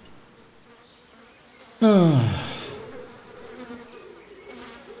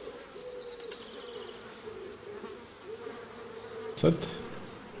 Set.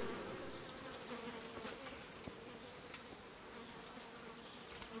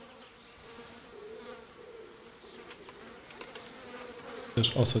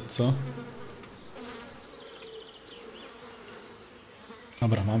 Też oset, co?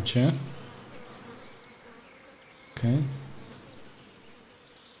 Dobra, mam cię. Okej.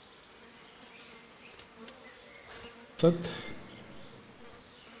 Set.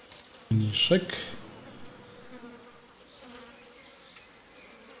 Mniszek.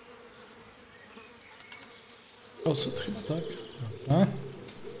 Oset chyba, tak? Dobra.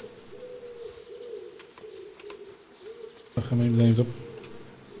 Trochę moim zdaniem to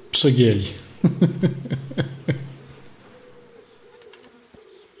przegięli.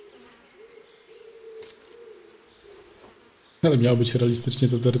 Ale miało być realistycznie,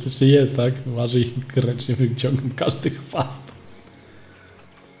 to teoretycznie jest, tak? Uważaj, ręcznie wyciągam każdy chwast.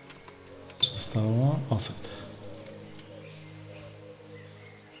 Co zostało? Oset.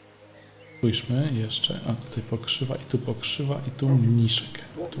 Spójrzmy jeszcze. A tutaj pokrzywa i tu mniszek.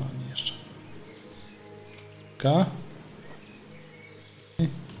 Ewentualnie jeszcze. K.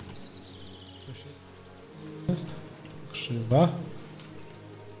 Jest. Krzywa.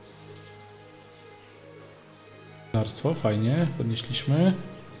 Larstwo, fajnie, podnieśliśmy.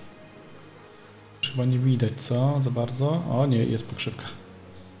 Chyba nie widać, co? Za bardzo. O nie, jest pokrzywka.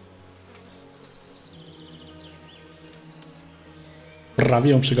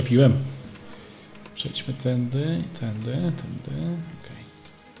 Prawie ją przegapiłem. Przejdźmy tędy, tędy. Okej.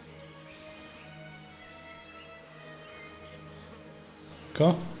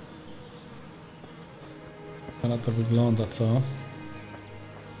 Ko. Na to wygląda, co?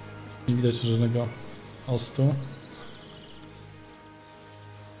 Nie widać żadnego ostu.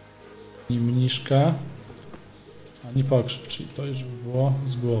 Ani mniszka. Ani pokrzyw, czyli to już było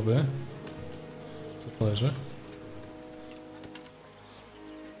z głowy. Co to leży?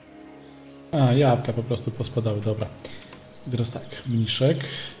 A, jabłka po prostu pospadały, dobra. I teraz tak, mniszek.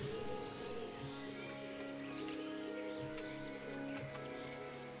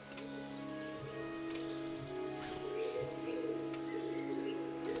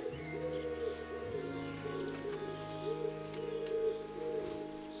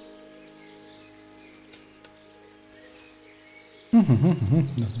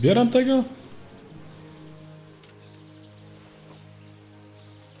 Zbieram tego?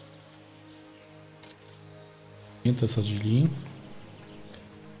 Miętę sadzili.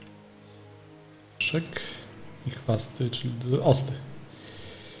 Szek i chwasty, czyli osty.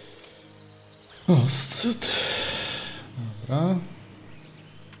 Osty. Dobra.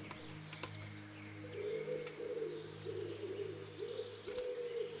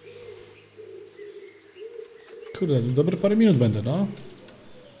 Kurde, dobre parę minut będę, no.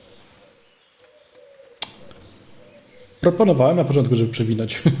 Proponowałem na początku, żeby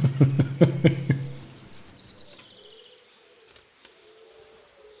przewinąć.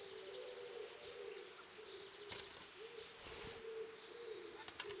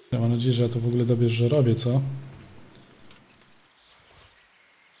 Ja mam nadzieję, że ja to w ogóle dobrze, że robię, co?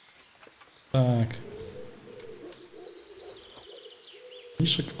 Tak.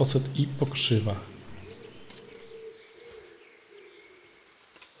 Niszek, oset i pokrzywa.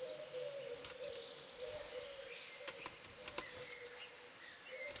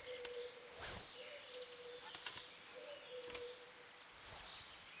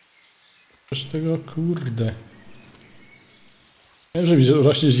 Też tego, kurde. Wiem, że mi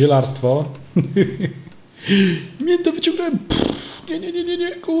rośnie zielarstwo. Miętę wyciągnąłem. Pff,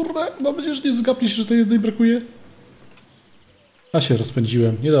 nie, kurde. Mam nadzieję, że nie zgapnie się, że tej jednej brakuje. A się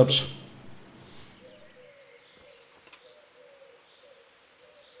rozpędziłem, niedobrze.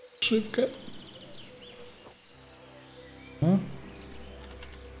 Szybkę. No.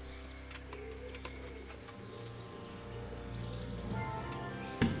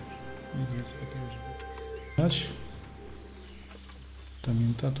 Nic więcej takiego, żeby dać. Ta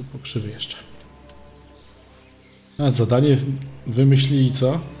mięta, tu pokrzywy jeszcze. A zadanie wymyślili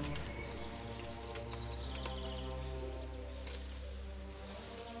co?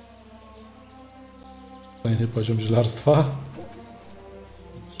 Kolejny poziom żelarstwa.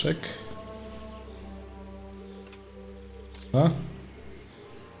 Czek. A?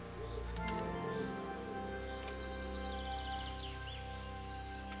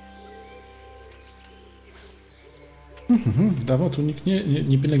 Dawno tu nikt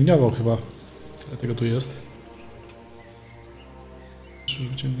nie pielęgnował chyba. Tyle tego tu jest. Trzy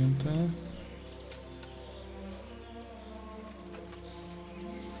wyciągnięte.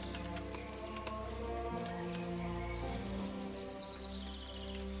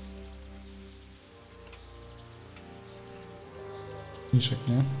 Niszek,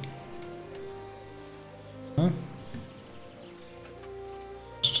 nie? A?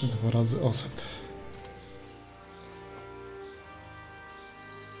 Jeszcze 2 razy oset.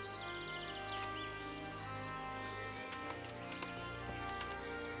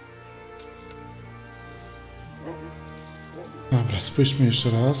 Dobra, spójrzmy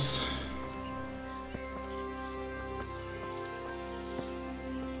jeszcze raz.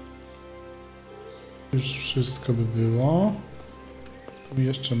 Już wszystko by było. Tu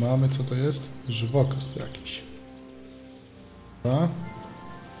jeszcze mamy, co to jest? Żywokost jakiś. Dobra.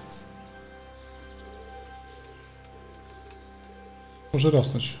 Może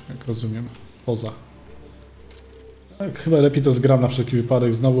rosnąć, jak rozumiem, poza. Tak, chyba lepiej to zgram na wszelki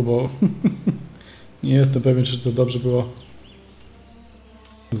wypadek znowu, bo nie jestem pewien, czy to dobrze było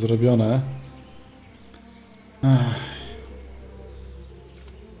zrobione. Ach.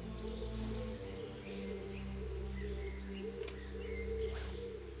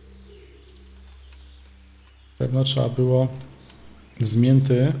 Pewno trzeba było z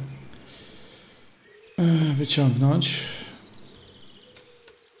mięty wyciągnąć.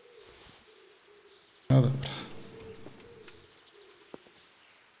 No dobra.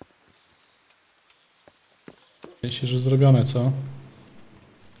 Wydaje się, że zrobione, co?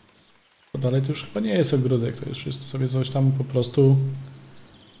 Bo dalej to już chyba nie jest ogródek, to już jest sobie coś tam po prostu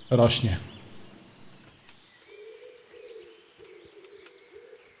rośnie.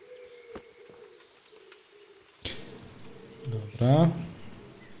 Dobra.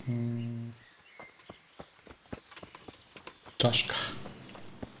 Czaszka.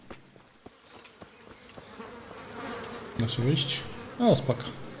 Da się wyjść? O, spoko.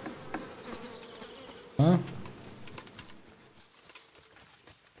 A?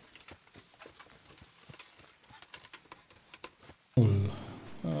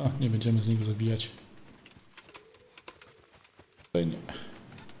 A, nie będziemy z niego zabijać. Tutaj nie.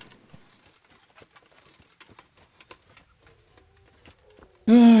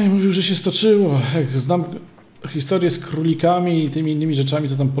 Ej, mówił, że się stoczyło. Jak znam historię z królikami i tymi innymi rzeczami,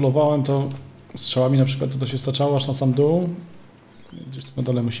 co tam polowałem, to strzałami na przykład to się staczało aż na sam dół. Gdzieś tu na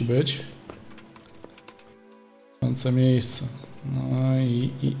dole musi być. Końce miejsce. No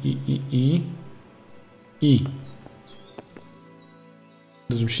i.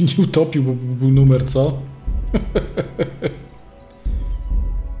 Żebym się nie utopił, bo był numer, co?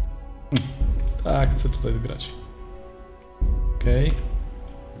 Tak, chcę tutaj zgrać. Okej.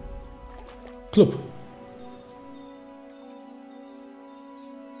 Klub.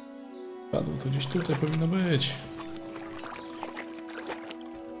 Padło to gdzieś tutaj powinno być.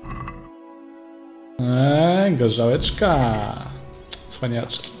 Gorzałeczka.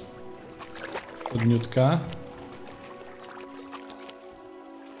 Cwaniaczki. Podniutka.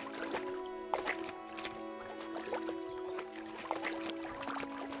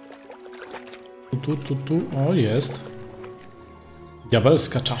 Tu. O, jest.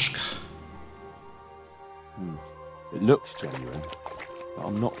 Diabelska czaszka. It looks genuine, but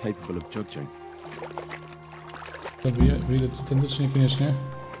I'm not capable of judging. To wyjdę tu tędy, czy niekoniecznie?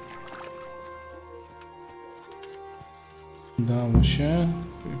 Udało się.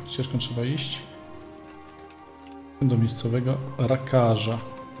 Ścieżką trzeba iść. Do miejscowego rakarza.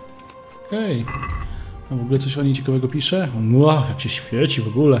 Okej. A w ogóle coś o niej ciekawego pisze? Wow, jak się świeci w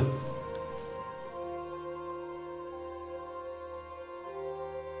ogóle.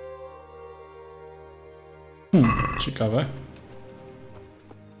 Ciekawe.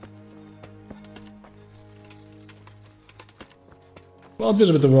 Wątpię,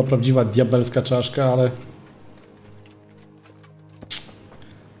 żeby to była prawdziwa diabelska czaszka, ale...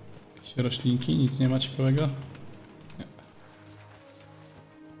 Jakieś roślinki, nic nie ma ciekawego? Nie.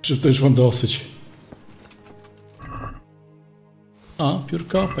 Czy to już mam dosyć? O,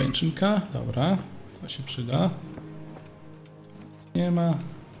 piórko, pajęczynka, dobra, to się przyda. Nie ma.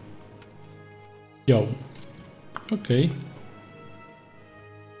 Jo. Okej.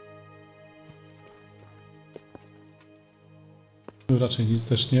 Tu raczej nic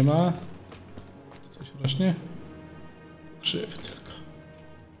też nie ma. Coś rośnie? Krzywy tylko.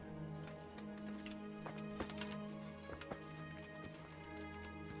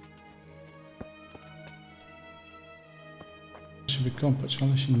 Da się wykąpać,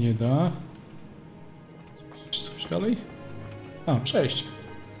 ale się nie da. Coś dalej? A, przejście.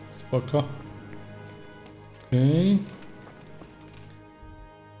 Spoko. Okej.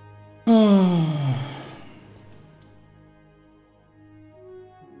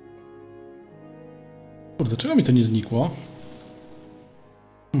 Kurde, czego mi to nie znikło?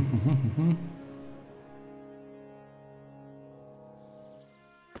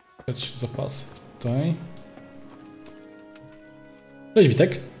 Dać zapasy tutaj. Cześć,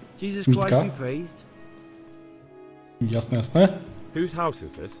 Witek. Jesus Christ be praised. Jasne, jasne. Whose house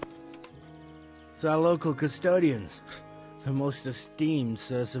is this? It's our local custodians. The most esteemed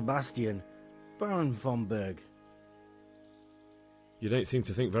Sir Sebastian, Baron von Berg. You don't seem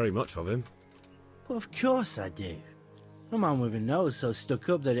to think very much of him. Well, of course I do. A man with a nose so stuck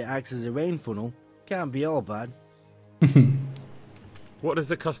up that it acts as a rain funnel can't be all bad. What does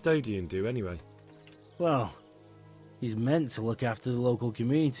the custodian do anyway? Well, he's meant to look after the local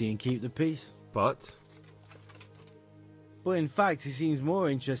community and keep the peace. But in fact, he seems more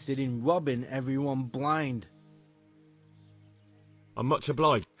interested in robbing everyone blind. I'm much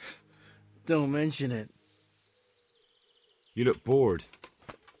obliged. Don't mention it. You look bored.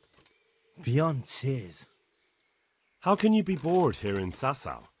 Beyond tears. How can you be bored here in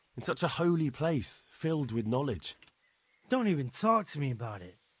Sasau? In such a holy place, filled with knowledge. Don't even talk to me about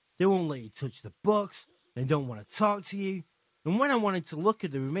it. They won't let you touch the books. They don't want to talk to you. And when I wanted to look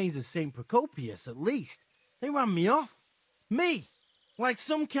at the remains of St. Procopius, at least, they ran me off. Me! Like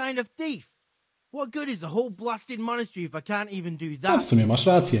some kind of thief. What good is the whole blasted monastery if I can't even do that? No, w sumie masz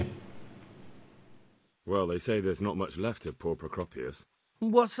rację. Well, they say there's not much left of poor Procopius.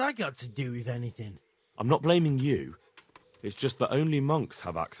 What's that got to do with anything? I'm not blaming you. It's just that only monks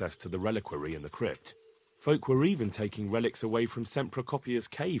have access to the reliquary in the crypt. Folk were even taking relics away from St. Procopius'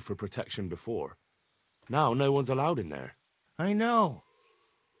 cave for protection before. Now no one's allowed in there. I know.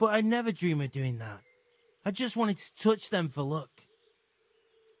 But I'd never dream of doing that. I just wanted to touch them for luck.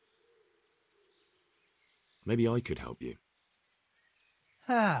 Maybe I could help you.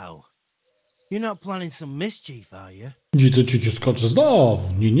 How? You're not planning some mischief, are you? Ci skoczę znowu.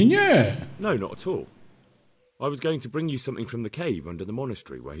 Nie. No, not at all. I was going to bring you something from the cave under the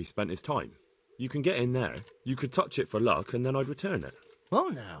monastery where he spent his time. You can get in there, you could touch it for luck, and then I'd return it.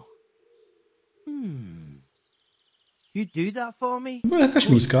 Oh, now. You do that for me? Była jakaś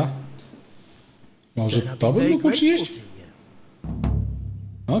miska. Może to by mógł przynieść?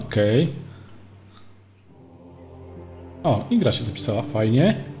 Okej. O, i gra się zapisała,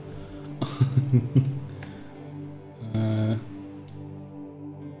 fajnie.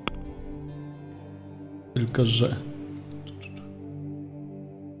 Tylko że...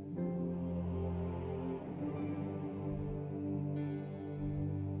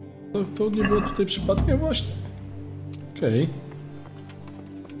 To nie było tutaj przypadkiem właśnie? Okej.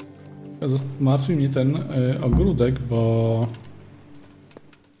 Martwi mnie ten ogródek, bo...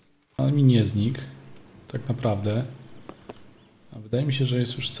 Ale mi nie znikł. Tak naprawdę. A wydaje mi się, że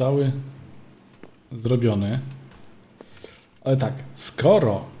jest już cały zrobiony. Ale tak,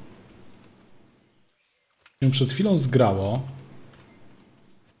 skoro się przed chwilą zgrało,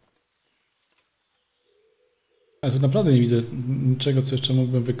 ale tu naprawdę nie widzę niczego, co jeszcze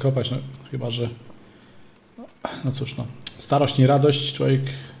mógłbym wykopać, no chyba, że... No cóż, no. Starość, nie radość, człowiek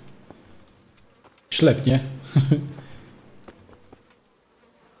ślepnie.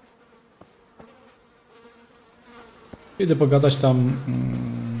 Idę pogadać tam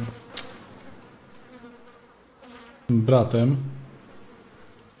bratem.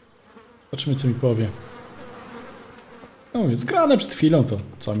 Zobaczymy, co mi powie. No jest grane przed chwilą, to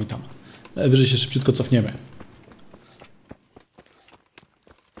co mi tam. Najwyżej się szybciutko cofniemy.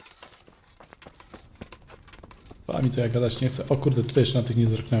 A mi to ja gadać nie chcę. O kurde, tutaj jeszcze na tych nie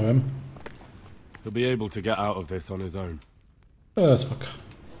zerknąłem. He'll be able to get out of this on his own. Spoko.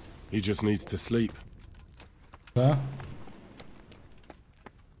 He just needs to sleep. Dobra.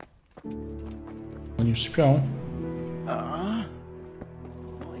 Oni już śpią. Why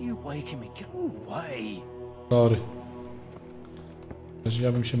are you waking me? Go away. Sorry.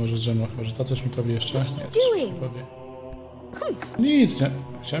 Ja bym się może zdrzemnął, chyba że ta coś mi powie jeszcze. Nie, coś mi powie. Nic, nie.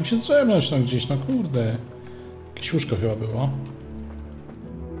 Chciałem się zdrzemnąć no gdzieś, no kurde. Jakieś łóżko chyba było.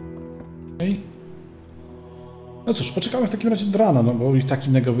 Okej. No cóż, poczekamy w takim razie do rana, no bo i tak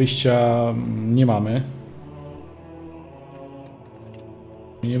innego wyjścia nie mamy.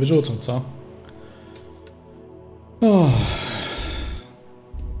 Mnie nie wyrzucą, co?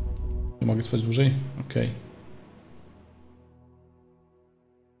 Nie mogę spać dłużej? Okej.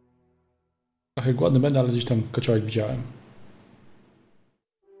 Trochę głodny będę, ale gdzieś tam kociołek widziałem.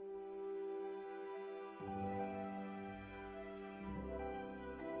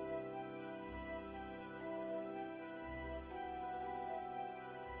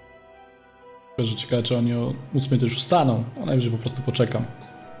 Że ciekawe, czy oni o 8 to już wstaną. A najwyżej po prostu poczekam.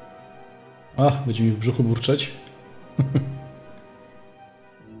 Będzie mi w brzuchu burczeć.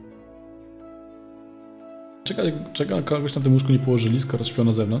 Czego kogoś na tym łóżku nie położyli, skoro śpią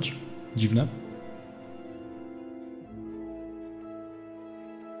na zewnątrz? Dziwne.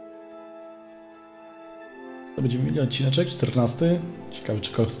 To będziemy mieli odcineczek 14. Ciekawe,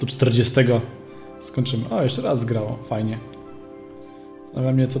 czy koło 140 skończymy. O, jeszcze raz zgrało. Fajnie.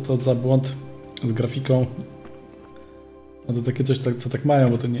 Zastanawia mnie, co to za błąd z grafiką. No to takie coś, co tak mają,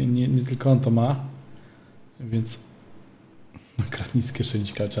 bo to nie tylko on to ma. Więc... Kradnij z kieszeni,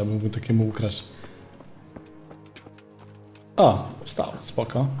 ciekawe, trzeba byłby takiemu ukraść. O, wstał,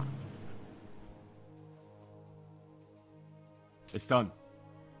 spoko. It's done.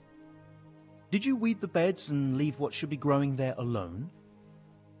 Did you weed the beds and leave what should be growing there alone?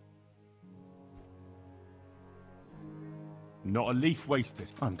 Not a leaf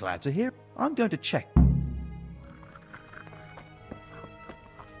wasted. I'm glad to hear. I'm going to check.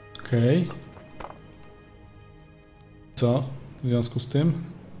 Okej. Co w związku z tym?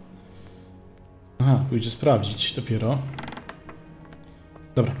 Aha, pójdzie sprawdzić dopiero.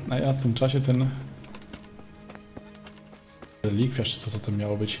 Dobra, a ja w tym czasie ten relikwiarz, co to tam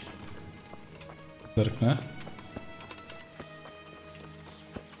miało być? Zerknę.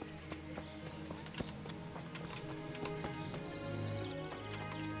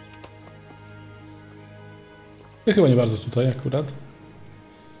 Ja chyba nie bardzo tutaj akurat.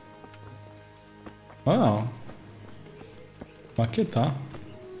 Wow. Makieta.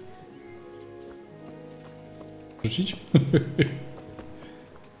 Rzucić?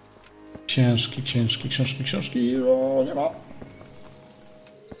 Książki. O, nie ma.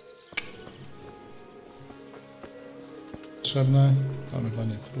 Potrzebne.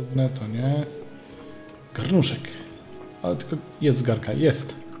 Zamywanie trudne, to nie. Garnuszek. Ale tylko jest garka,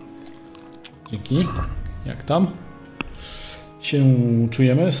 jest. Dzięki. Jak tam się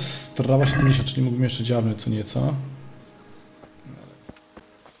czujemy? Strawa 70, czyli mógłbym jeszcze działać co nieco.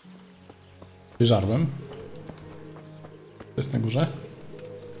 Wyżarłem. To jest na górze.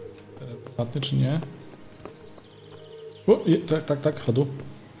 Prywatny czy nie? O, tak, chodu.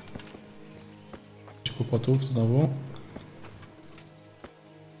 Kłopotów znowu.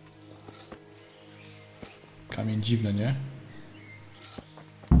 Kamień dziwny, nie?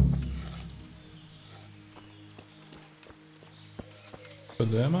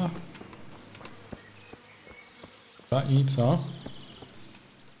 PDMA. I co?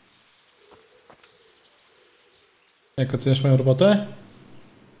 Jak oceniasz moją robotę?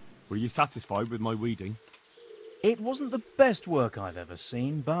 Were you satisfied with my weeding? It wasn't the best work I've ever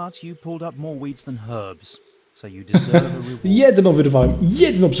seen, but you pulled up more weeds than herbs, so you deserve a reward. Jedno wyrwałem,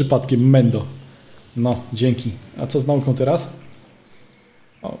 jedno przypadkiem, mendo. No, dzięki. A co z nauką teraz?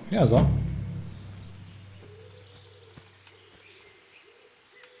 O, gniazdo.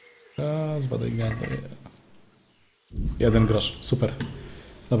 Zbadaj gniazdo. 1 grosz, super.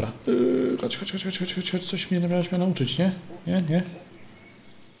 Dobra. Chodź, coś mnie miałeś nauczyć, nie? Nie?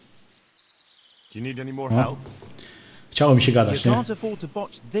 Do you need any more help? Chciało mi się gadać, nie? You can't afford to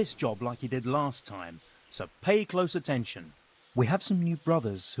botch this job like you did last time, so pay close attention. We have some new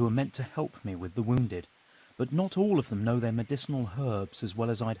brothers who are meant to help me with the wounded, but not all of them know their medicinal herbs as well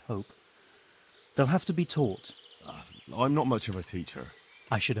as I'd hope. They'll have to be taught. I'm not much of a teacher.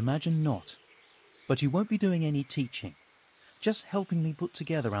 I should imagine not. But you won't be doing any teaching, just helping me put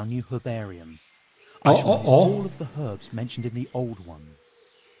together our new herbarium. I shall need all of the herbs mentioned in the old one.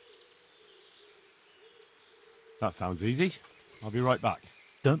 That sounds easy. I'll be right back.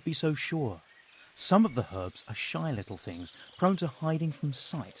 Don't be so sure. Some of the herbs are shy little things, prone to hiding from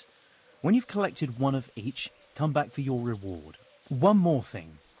sight. When you've collected one of each, come back for your reward. One more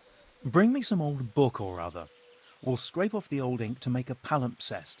thing. Bring me some old book or other. We'll scrape off the old ink to make a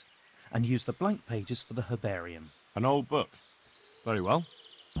palimpsest, and use the blank pages for the herbarium. An old book. Very well.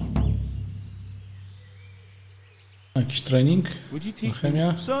 Jakiś trening? Would you teach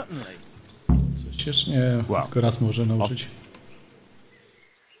Chemia? me? Certainly. Coś jeszcze nie, tylko raz może nauczyć.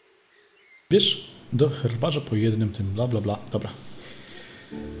 Wiesz, do herbarza po jednym tym, bla bla bla. Dobra.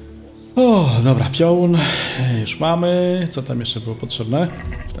 O, dobra, piołun już mamy. Co tam jeszcze było potrzebne?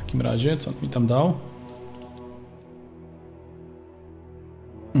 W takim razie, co on mi tam dał?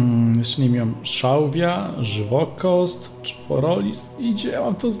 Jeszcze nie miałem szałwia, żywokost, czworolist. Idzie, ja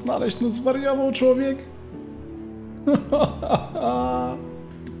mam to znaleźć, no zwariował człowiek.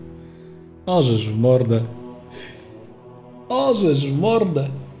 Orzesz w mordę. Orzesz w mordę.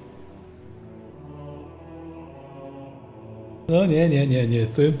 No nie,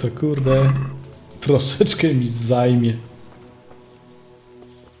 tym to kurde troszeczkę mi zajmie.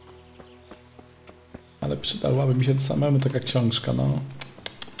 Ale przydałaby mi się samemu taka książka, no.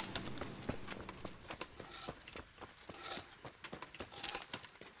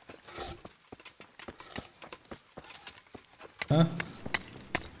 A?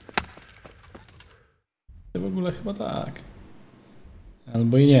 W ogóle chyba tak.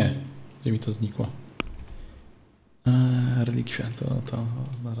 Albo i nie. Gdzie mi to znikło? Relikwia, to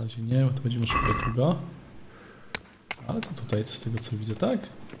na razie nie, bo to będziemy szukać długo. Ale to tutaj, z tego co widzę, tak?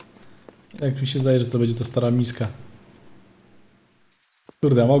 Jak mi się zdaje, że to będzie ta stara miska.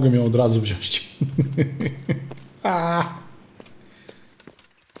 Kurde, ja mogłem ją od razu wziąć.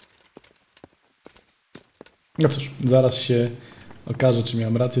 No cóż, zaraz się okaże, czy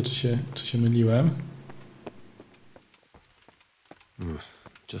miałem rację, czy się myliłem.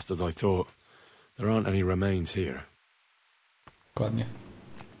 Just as I thought. There aren't any remains here. Dokładnie.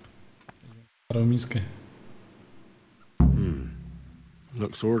 Starą miskę.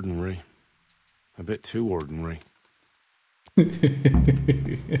 Looks ordinary. A bit too ordinary.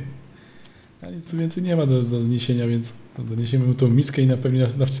 A nic tu więcej nie ma do zaniesienia, więc doniesiemy mu tą miskę i na pewno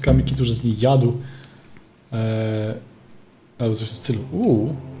naciskamy kitu, że z niej jadł. Albo coś w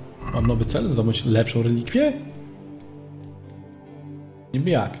stylu. Mam nowy cel, zdobyć lepszą relikwię? Niby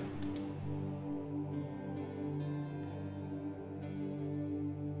jak?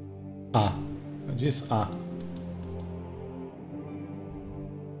 A. Gdzie jest A?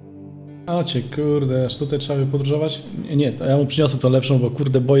 O cię kurde, aż tutaj trzeba by podróżować? Nie, ja mu przyniosę tą lepszą, bo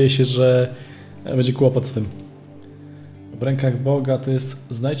kurde boję się, że będzie kłopot z tym. W rękach Boga to jest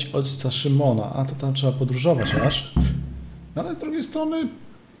znajdź ojca Szymona, a to tam trzeba podróżować aż. No ale z drugiej strony...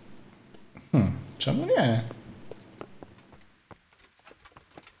 czemu nie?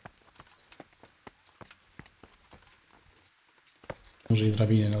 Może i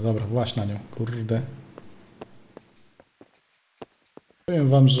drabiny, no dobra, właśnie na nią, kurde. Powiem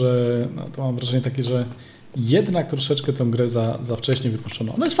wam, że no, to mam wrażenie takie, że jednak troszeczkę tę grę za wcześnie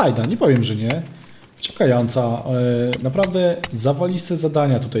wypuszczono. Ona jest fajna, nie powiem, że nie. Wciągająca, naprawdę zawaliste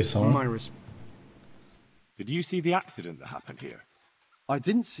zadania tutaj są. Did you see the accident that happened here? I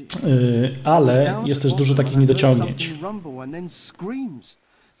didn't see. Ale jest też dużo takich niedociągnięć.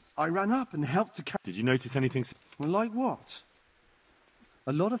 Did you notice anything? Well, like what?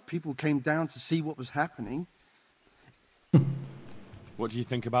 A lot of people came down to see what was happening. What do you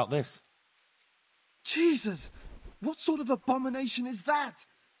think about this? Jesus! What sort of abomination is that?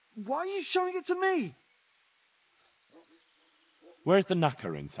 Why are you showing it to me? Where's the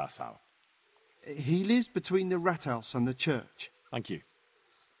knacker in Sasau? He lives between the rat house and the church. Thank you.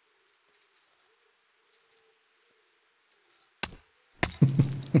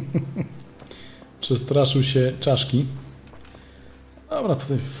 Przestraszył się czaszki. Dobra,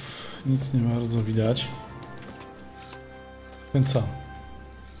 tutaj nic nie bardzo widać. Więc co?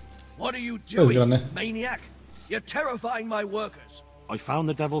 What are you To jest doing, grane. maniac? You're terrifying my workers. I found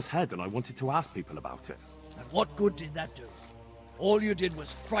the devil's head and I wanted to ask people about it. And what good did that do? All you did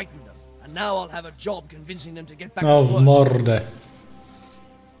was frighten them, and now I'll have a job convincing them to get back O, to w work. mordę.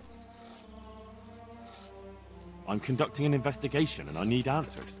 I'm conducting an investigation and I need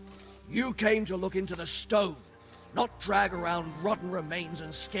answers. You came to look into the stone. not drag around rotten remains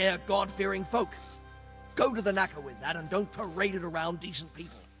and scare God-fearing folk. Go to the knacker with that and don't parade it around decent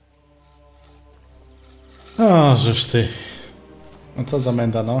people. O, żeż ty. No co za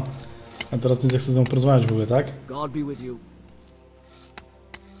menda, no. A teraz nie zechcę z nią porozmawiać w ogóle, tak? God be with you.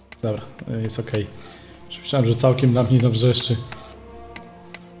 Dobra, jest okej. Myślałem, że całkiem na mnie wrzeszczy.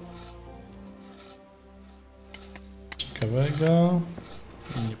 Ciekawego.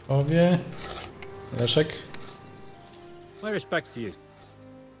 Nie powie. Leszek. My respect to you.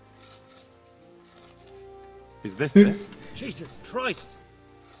 Is this it? Jesus Christ!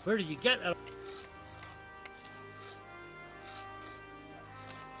 Where did you get that?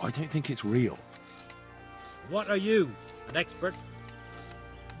 I don't think it's real. What are you? An expert?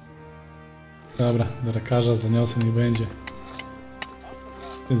 Dobra, do lekarza zaniosę, nie będzie.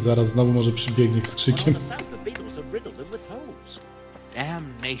 Ten zaraz znowu może przybiegnie z krzykiem.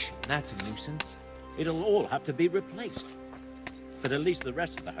 Damnation, that's a nuisance. It'll all have to be replaced. But at least the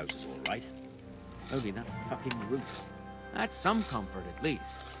rest of the house is all right. Only that fucking roof. That's some comfort at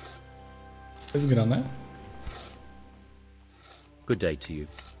least. Jest grane. Good day to you.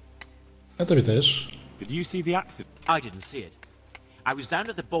 Ja tobie też. Did you see the accident? I didn't see it. I was down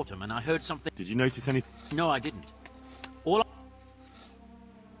at the bottom and I heard something. Did you notice anything? No, I didn't. All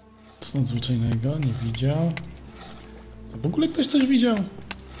Nic nadzwyczajnego, nie widział. A w ogóle ktoś coś widział?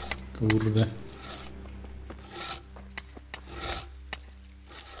 Kurde.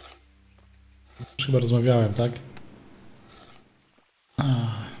 Już chyba rozmawiałem, tak?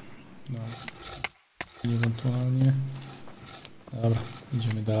 No. Ewentualnie. Dobra,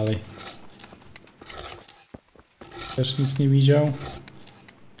 idziemy dalej. Też nic nie widział.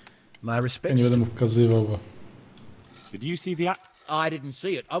 Ja nie będę mu pokazywał, bo... Did you see the I didn't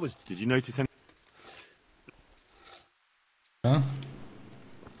see it. I was... Did you notice any... A?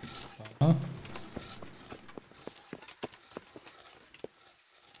 A?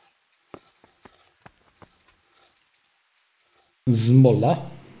 Zmola.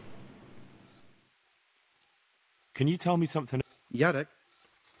 Can you tell me something? Yadek,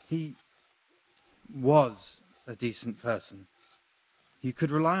 he was a decent person. You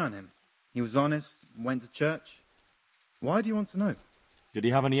could rely on him. He was honest, went to church. Why do you want to know? Did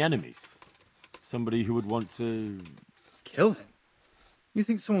he have any enemies? Somebody who would want to... Kill him? You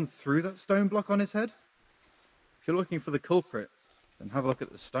think someone threw that stone block on his head? If you're looking for the culprit, then have a look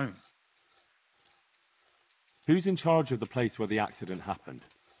at the stone. Who's in charge of the place where the accident happened?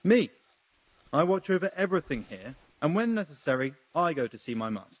 Me. I watch over everything here, and when necessary, I go to see my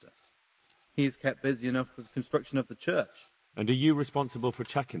master. He is kept busy enough with the construction of the church. And are you responsible for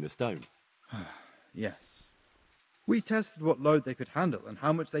checking the stone? Yes. We tested what load they could handle and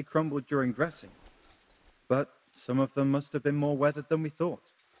how much they crumbled during dressing. But some of them must have been more weathered than we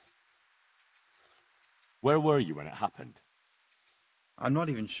thought. Where were you when it happened? I'm not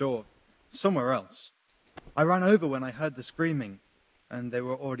even sure. Somewhere else. I ran over when I heard the screaming, and they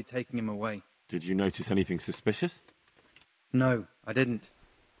were already taking him away. Did you notice anything suspicious? No, I didn't.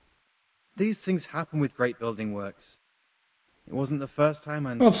 These things happen with great building works. It wasn't the first time,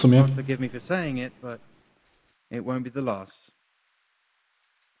 and God forgive me for saying it, but it won't be the last.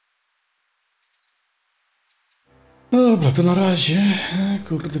 Dobra, to na razie.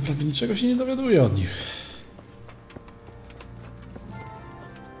 Kurde, prawie niczego się nie dowiaduję od nich.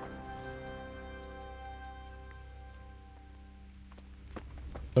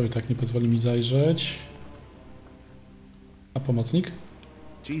 To i tak nie pozwoli mi zajrzeć. A pomocnik?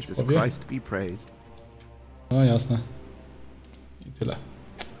 Jesus Christ be praised. No jasne. I tyle.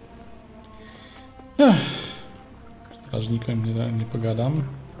 Strażnikiem nie pogadam.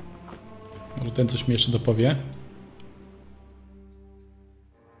 Może ten coś mi jeszcze dopowie.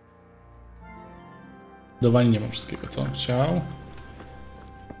 Zdecydowanie nie mam wszystkiego, co on chciał.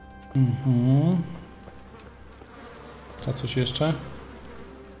 A coś jeszcze?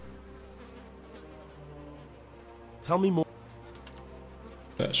 Tell me more.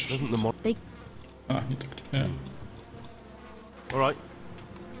 Też. A, nie tak. Nie. All right.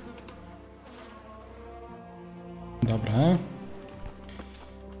 Dobra.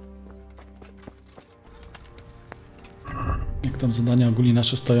 Jak tam zadania ogólnie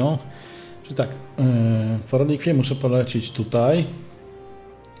nasze stoją? Czyli tak, po relikwie muszę polecieć tutaj.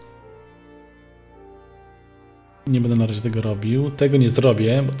 Nie będę na razie tego robił. Tego nie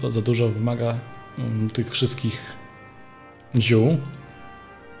zrobię, bo to za dużo wymaga tych wszystkich ziół.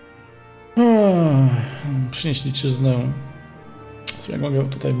 Przynieść liczyznę. Jak mogę,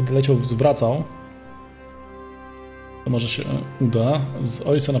 tutaj będę leciał, zwracał. To może się uda. Z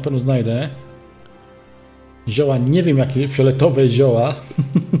ojca na pewno znajdę. Zioła, nie wiem jakie, fioletowe zioła.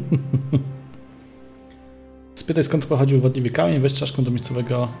 Spytaj, skąd pochodził wodliwy kamień, weź czaszką do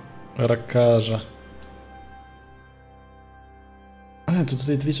miejscowego rakarza. Ale to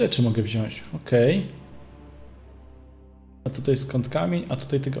tutaj dwie rzeczy mogę wziąć. Okej. A tutaj skąd kamień, a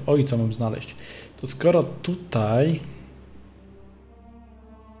tutaj tego ojca mam znaleźć. To skoro tutaj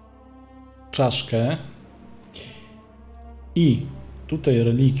czaszkę i tutaj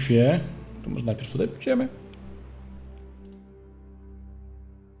relikwie, to może najpierw tutaj pójdziemy.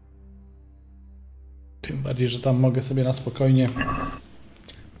 Tym bardziej, że tam mogę sobie na spokojnie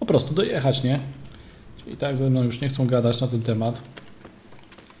po prostu dojechać, nie? Czyli tak ze mną już nie chcą gadać na ten temat.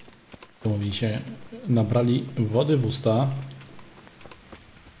 To mówi się, nabrali wody w usta.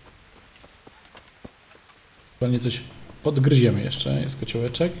 Pewnie coś podgryziemy jeszcze. Jest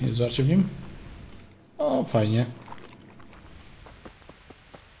kociołeczek, jest żarcie w nim. O, fajnie.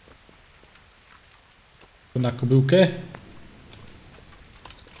 Na kubełkę.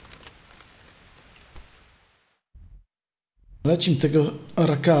 Lecimy tego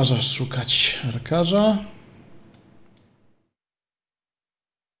rakarza szukać. Rakarza.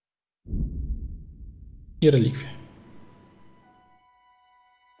 I relikwie.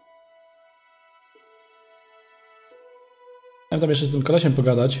 Chciałem tam jeszcze z tym kolesiem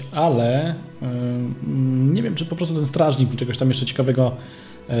pogadać, ale nie wiem, czy po prostu ten strażnik mi czegoś tam jeszcze ciekawego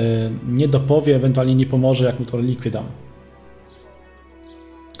nie dopowie, ewentualnie nie pomoże, jak mu to relikwie dam.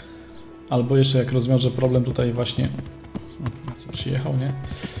 Albo jeszcze jak rozwiążę problem tutaj właśnie, na co przyjechał, nie?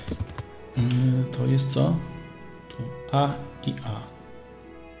 To jest co? Tu A i A.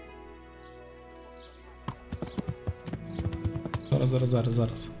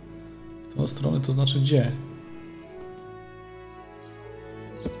 Zaraz. W tą stronę to znaczy gdzie?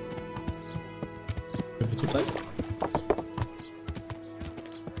 Jakby tutaj?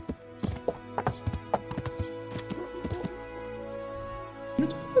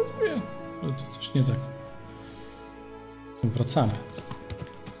 To coś nie tak. Wracamy.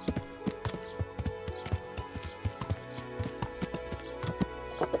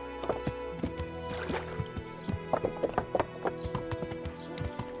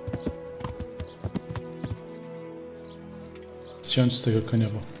 Zsiądź z tego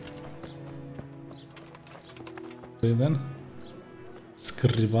koniowo. Jeden.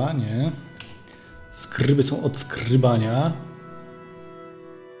 Skrybanie. Skryby są od skrybania.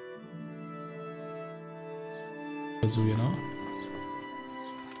 Pokazuje, no.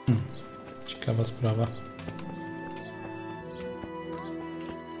 Ciekawa sprawa.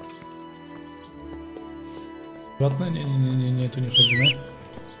 Prywatne? Nie, tu nie wchodzimy.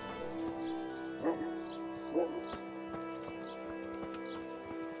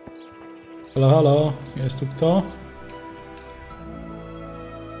 Halo, jest tu kto?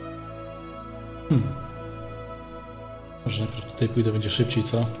 Może najpierw tutaj pójdę, będzie szybciej,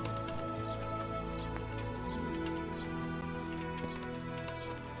 co?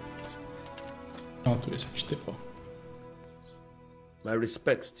 O, tu jest jakiś typo. My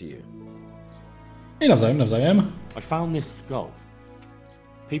respects to you. I nawzajem. I found this skull.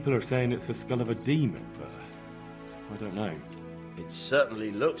 People are saying it's the skull of a demon, but I don't know. It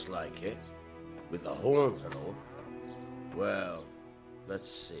certainly looks like it, with the horns and all. Well,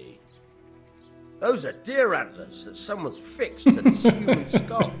 let's see. Those are deer antlers that someone's fixed to this human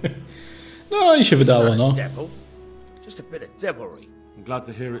skull. No i się wydało, no. Devil, just a bit of devilry. I'm glad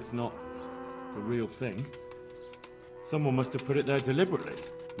to hear it's not the real thing. Someone must have put it there deliberately,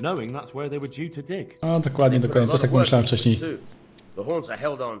 knowing that's where they were due to dig. A, dokładnie. To jest jak myślałem wcześniej. The horns are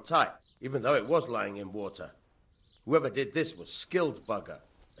held on tight, even though it was lying in water. Whoever did this was skilled bugger,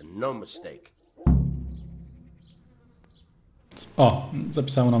 and no mistake. O,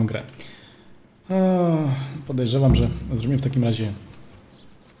 zapisało nam grę. Podejrzewam, że zrobimy w takim razie...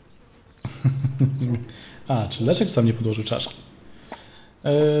 A, czy Leszek sam nie podłożył czaszki?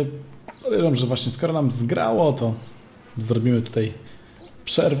 Podejrzewam, że właśnie skoro nam zgrało, to zrobimy tutaj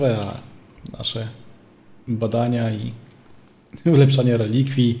przerwę, a nasze badania i ulepszanie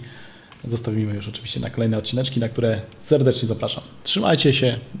relikwii zostawimy już oczywiście na kolejne odcineczki, na które serdecznie zapraszam. Trzymajcie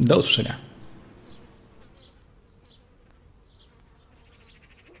się, do usłyszenia.